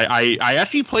really good. I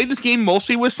actually played this game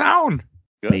mostly with sound.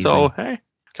 Amazing. So, hey.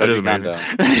 That is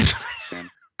amazing.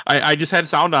 I just had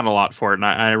sound on a lot for it, and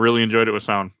I really enjoyed it with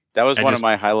sound. That was one of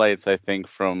my highlights, I think,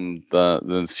 from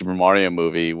the Super Mario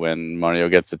movie. When Mario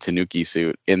gets a Tanuki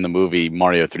suit in the movie,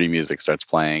 Mario 3 music starts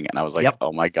playing, and I was like,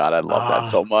 oh my God, I love that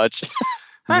so much.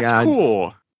 That's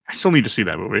cool. I still need to see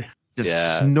that movie.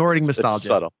 Just snorting nostalgia. It's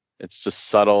subtle. It's just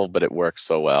subtle, but it works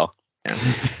so well. Yeah.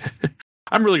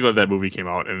 I'm really glad that movie came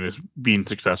out and is being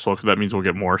successful, because that means we'll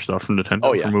get more stuff from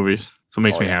Nintendo for movies. So it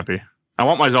makes me happy. I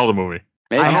want my Zelda movie.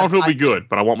 I don't know if it'll be good,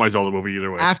 but I want my Zelda movie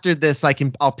either way. After this,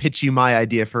 I'll pitch you my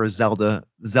idea for a Zelda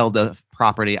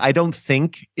property. I don't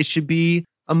think it should be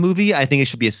a movie. I think it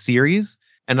should be a series.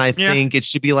 And I think it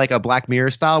should be like a Black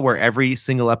Mirror style, where every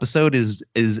single episode is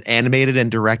animated and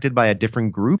directed by a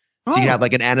different group. So you could have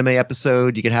like an anime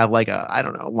episode. You could have like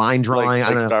line drawing,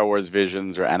 like Star Wars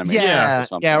Visions or animation or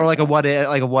something. Yeah, or like a what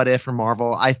if for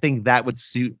Marvel. I think that would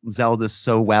suit Zelda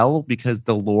so well, because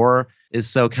the lore is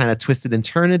so kind of twisted and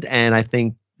turned, and I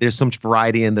think there's so much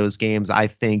variety in those games. I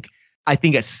think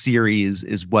a series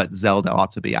is what Zelda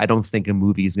ought to be. I don't think a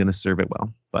movie is going to serve it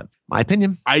well, but my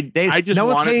opinion. I just no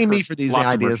one paying for me for these lots of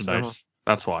ideas. merchandise. So.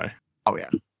 That's why. Oh yeah,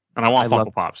 and I want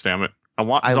Funko Pops. Damn it, I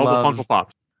want Zelda Funko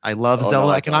Pops. I love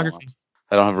Zelda iconography.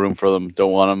 I don't have room for them.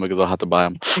 Don't want them because I'll have to buy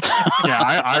them. Yeah,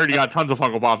 I already got tons of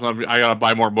Funko Pops. I gotta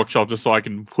buy more bookshelves just so I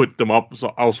can put them up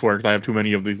elsewhere because I have too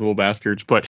many of these little bastards.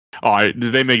 But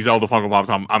they make Zelda Funko Pops.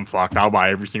 I'm fucked. I'll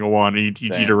buy every single one. Each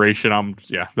iteration.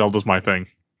 Zelda's my thing.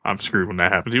 I'm screwed when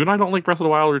that happens. Even though I don't like Breath of the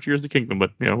Wild or Tears of the Kingdom,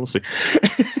 but we'll see.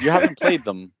 You haven't played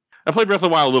them. I played Breath of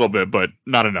the Wild a little bit, but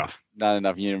not enough. Not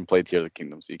enough. You didn't play Tears of the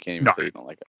Kingdom, so you can't even say you don't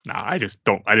like it. No, I just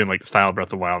don't. I didn't like the style of Breath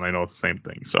of the Wild, and I know it's the same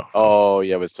thing. So. Oh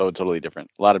yeah, but so totally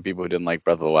different. A lot of people who didn't like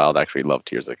Breath of the Wild actually love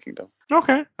Tears of the Kingdom.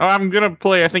 Okay, I'm gonna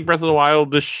play. I think Breath of the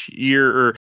Wild this year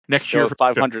or next year.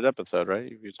 500 episode,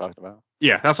 right? You talked about.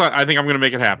 Yeah, that's why I think I'm gonna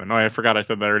make it happen. Oh, I forgot I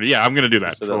said that already. Yeah, I'm gonna do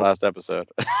that. So the last episode.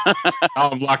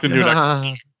 I'm locked into it.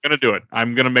 I'm gonna do it.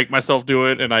 I'm gonna make myself do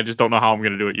it, and I just don't know how I'm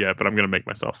gonna do it yet. But I'm gonna make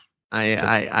myself.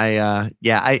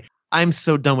 I'm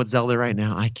so done with Zelda right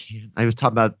now. I can't. We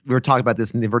were talking about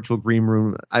this in the virtual green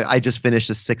room. I just finished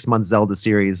a 6-month Zelda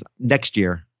series next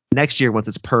year. Once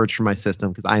it's purged from my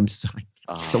system, because I'm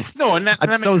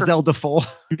so Zelda full.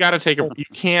 You got to take a. You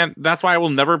can't. That's why I will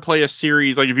never play a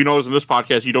series. Like if you notice in this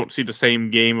podcast, you don't see the same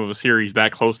game of a series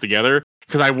that close together.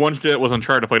 Because I once did it with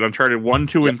Uncharted. I played Uncharted 1,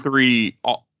 2, and 3,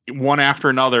 one after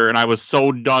another, and I was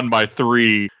so done by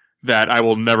 3 that I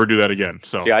will never do that again.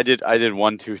 So see, I did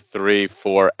 1, 2, 3,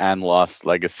 4, and Lost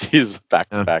Legacies back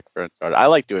to back for Uncharted. I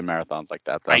like doing marathons like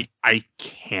that, though. I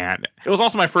can't. It was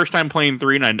also my first time playing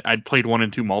 3, and I'd played 1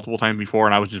 and 2 multiple times before,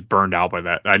 and I was just burned out by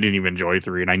that. I didn't even enjoy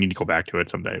 3, and I need to go back to it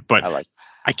someday. But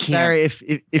I can't. Barry,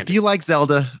 if you like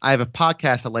Zelda, I have a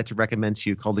podcast I'd like to recommend to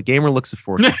you called The Gamer Looks a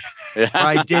Fortune.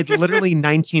 I did literally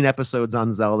 19 episodes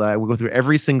on Zelda. I will go through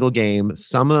every single game.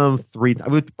 Some of them 3.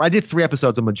 I did 3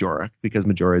 episodes of Majora because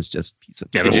Majora is just a piece of.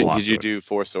 Yeah, did you do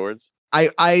 4 Swords?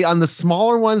 I on the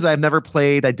smaller ones I've never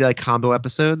played. I did like combo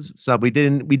episodes, so we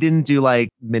didn't do like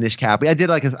Minish Cap. I did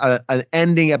like an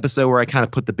ending episode where I kind of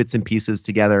put the bits and pieces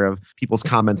together of people's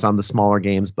comments on the smaller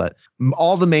games. But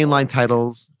all the mainline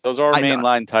titles. Those are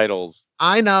mainline titles.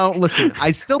 I know. Listen,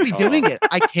 I'd still be doing it.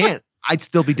 I can't. I'd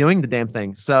still be doing the damn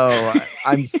thing. So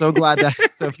I'm so glad that.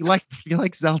 So if you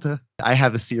like Zelda, I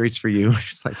have a series for you.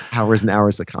 Just like hours and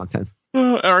hours of content.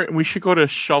 All right, we should go to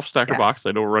Shelf Stacker Box.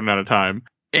 I know we're running out of time.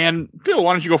 And Bill,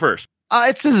 why don't you go first?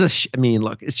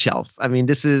 It's Shelf. I mean,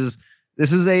 this is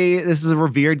a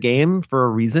revered game for a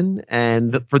reason.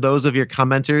 And for those of your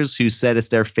commenters who said it's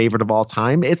their favorite of all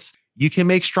time, you can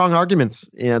make strong arguments.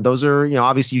 Those are,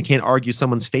 obviously you can't argue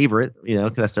someone's favorite,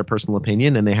 because that's their personal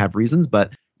opinion and they have reasons,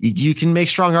 but you can make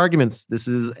strong arguments. This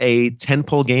is a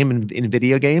tentpole game in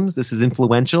video games. This is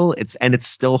influential. It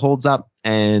still holds up,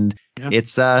 and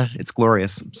it's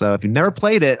glorious. So if you've never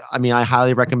played it, I mean, I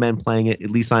highly recommend playing it at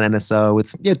least on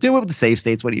NSO. Do it with the save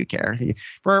states. What do you care?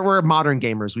 We're modern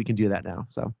gamers. We can do that now.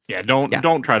 So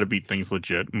don't try to beat things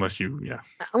legit unless you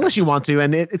want to,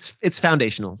 and it's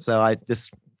foundational. So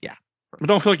But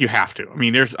don't feel like you have to.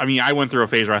 I went through a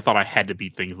phase where I thought I had to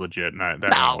beat things legit, and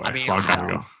that a long time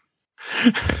ago.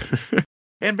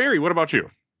 And Barry, what about you?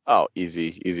 Oh,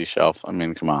 easy Shelf. I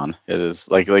mean, come on. It is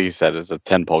like you said, it's a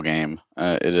tentpole game.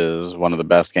 It is one of the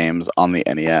best games on the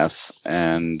NES,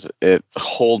 and it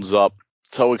holds up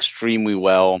so extremely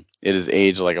well. It is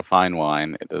aged like a fine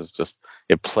wine.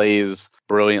 It plays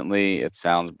brilliantly. It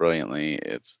sounds brilliantly.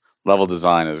 Its level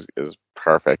design is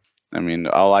perfect. I mean,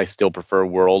 I still prefer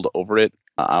World over it.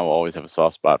 I will always have a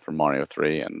soft spot for Mario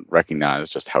 3 and recognize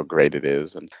just how great it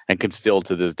is, and can still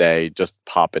to this day just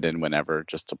pop it in whenever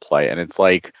just to play. And it's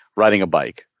like riding a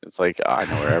bike. It's like I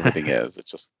know where everything is. It's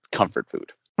just comfort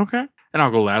food. Okay. And I'll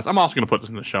go last. I'm also going to put this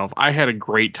in the shelf. I had a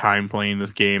great time playing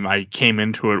this game. I came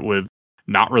into it with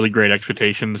not really great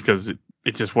expectations because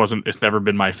it's never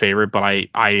been my favorite, but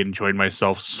I enjoyed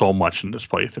myself so much in this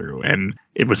playthrough, and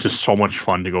it was just so much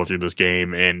fun to go through this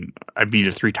game, and I beat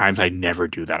it 3 times. I never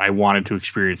do that. I wanted to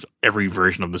experience every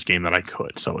version of this game that I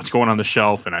could. So it's going on the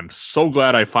shelf, and I'm so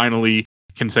glad I finally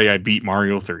can say I beat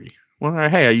Mario 3. Well,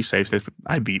 hey, I use save states, but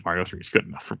I beat Mario 3. It's good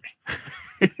enough for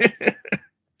me.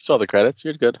 Saw the credits.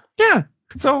 You're good. Yeah.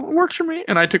 So it works for me.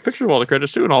 And I took pictures of all the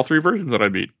credits too, and all 3 versions that I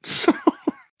beat. So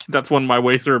that's one of my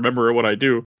ways to remember what I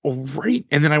do. All right.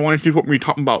 And then I wanted to do what we're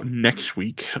talking about next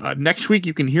week. Next week,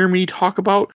 you can hear me talk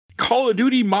about Call of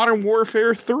Duty Modern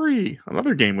Warfare 3.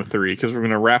 Another game with 3, because we're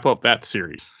going to wrap up that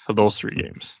series of those 3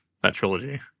 games, that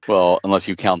trilogy. Well, unless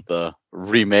you count the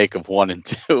remake of 1 and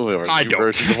 2, or the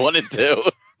versions of 1 and 2.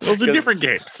 Those are different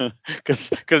games.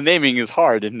 Because naming is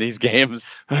hard in these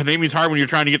games. Naming is hard when you're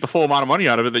trying to get the full amount of money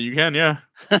out of it that you can, yeah.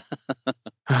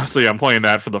 So yeah, I'm playing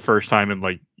that for the first time in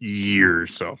like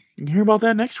years. So you can hear about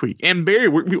that next week. And Barry,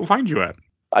 where can people find you at?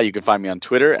 You can find me on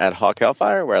Twitter at Hawk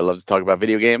Hellfire, where I love to talk about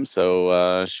video games.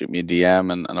 So shoot me a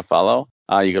DM and a follow.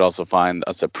 You could also find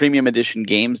us at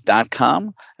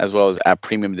premiumeditiongames.com, as well as at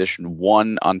Premium Edition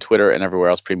 1 on Twitter and everywhere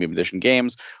else Premium Edition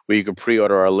Games, where you can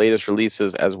pre-order our latest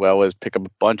releases, as well as pick up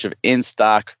a bunch of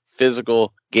in-stock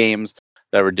physical games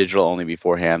that were digital only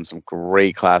beforehand. Some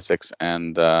great classics,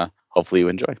 and hopefully you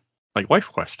enjoy. Like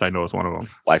Wife Quest, I know is one of them.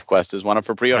 Wife Quest is one up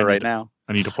for pre-order right now.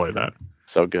 I need to play that.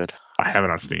 So good. I have it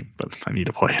on Steam, but I need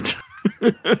to play it.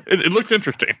 It looks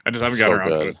interesting. I just haven't gotten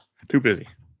around to it. Too busy.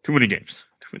 Too many games.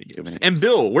 And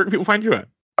Bill, where can people find you at?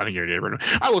 I think you already did.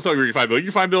 I will tell you where you can find Bill. You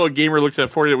can find Bill at Gamer Looks at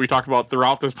 40 that we talked about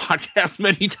throughout this podcast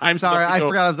many times. Sorry, I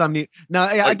forgot I was on mute.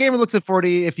 No, yeah, Gamer Looks at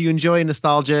 40. If you enjoy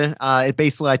nostalgia, it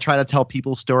basically I try to tell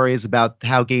people stories about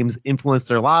how games influence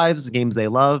their lives, the games they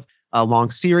love. A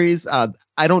long series. I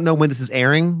don't know when this is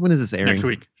airing. When is this airing? Next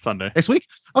week, Sunday. Next week?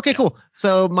 Okay, cool.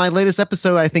 So my latest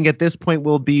episode, I think at this point,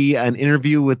 will be an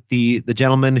interview with the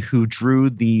gentleman who drew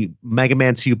the Mega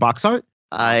Man 2 box art.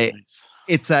 Nice.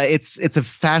 It's a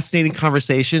fascinating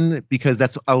conversation because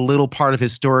that's a little part of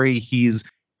his story.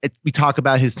 We talk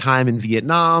about his time in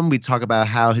Vietnam. We talk about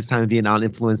how his time in Vietnam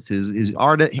influenced his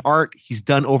art. He's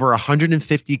done over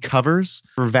 150 covers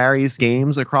for various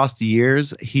games across the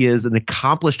years. He is an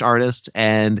accomplished artist,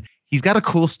 and he's got a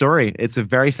cool story. It's a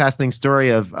very fascinating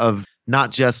story of not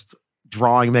just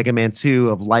drawing Mega Man 2,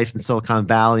 of life in Silicon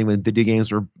Valley when video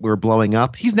games were blowing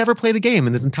up. He's never played a game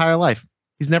in his entire life.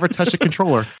 He's never touched a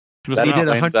controller. That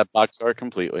explains that box art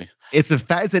completely. It's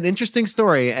an interesting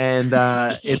story, and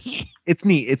it's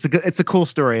neat. It's a cool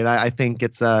story, and I think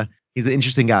he's an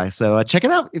interesting guy. So check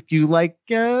it out if you like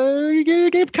game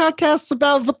podcasts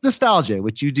about nostalgia,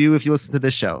 which you do if you listen to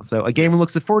this show. So a Gamer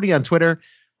Looks at 40 on Twitter,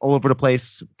 all over the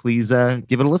place. Please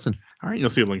give it a listen. All right,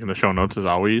 you'll see a link in the show notes as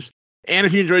always. And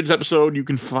if you enjoyed this episode, you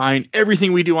can find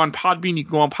everything we do on Podbean. You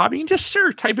can go on Podbean and just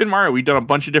type in Mario. We've done a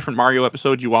bunch of different Mario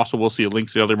episodes. You also will see a link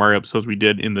to the other Mario episodes we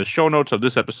did in the show notes of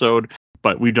this episode.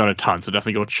 But we've done a ton, so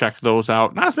definitely go check those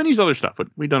out. Not as many as other stuff, but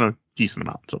we've done a decent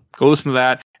amount. So go listen to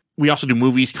that. We also do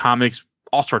movies, comics,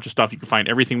 all sorts of stuff. You can find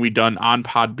everything we've done on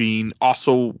Podbean.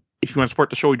 Also, if you want to support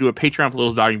the show, we do a Patreon for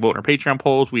those dog vote in our Patreon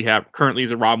polls. We have currently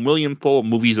the Robin Williams poll,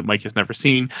 movies that Mike has never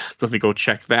seen. So definitely go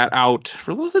check that out.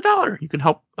 For less than $1, you can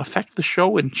help affect the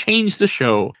show and change the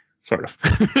show, sort of.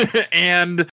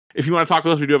 And if you want to talk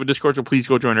with us, we do have a Discord, so please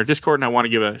go join our Discord. And I want to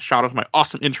give a shout out to my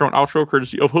awesome intro and outro,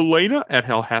 courtesy of Helena at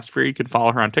Hell Has Free. You can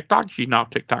follow her on TikTok. She's now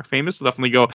TikTok famous, so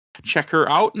definitely go check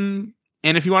her out. And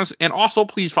if you want to, and also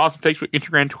please follow us on Facebook,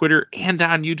 Instagram, Twitter, and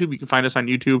on YouTube. You can find us on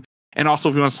YouTube. And also,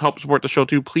 if you want to help support the show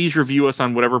too, please review us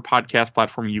on whatever podcast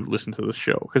platform you listen to the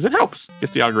show, because it helps.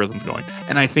 Gets the algorithms going.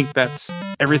 And I think that's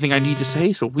everything I need to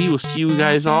say. So we will see you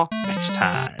guys all next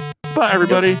time. Bye,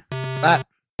 everybody. Bye.